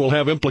RAMP1 will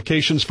have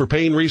implications for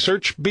pain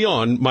research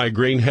beyond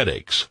migraine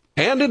headaches.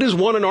 And it has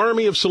won an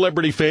army of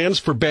celebrity fans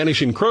for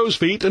banishing crow's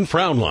feet and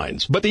frown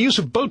lines. But the use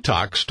of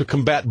Botox to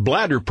combat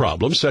bladder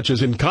problems such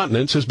as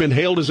incontinence has been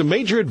hailed as a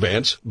major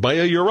advance by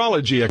a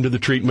urology into the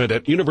treatment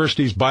at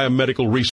University's Biomedical Research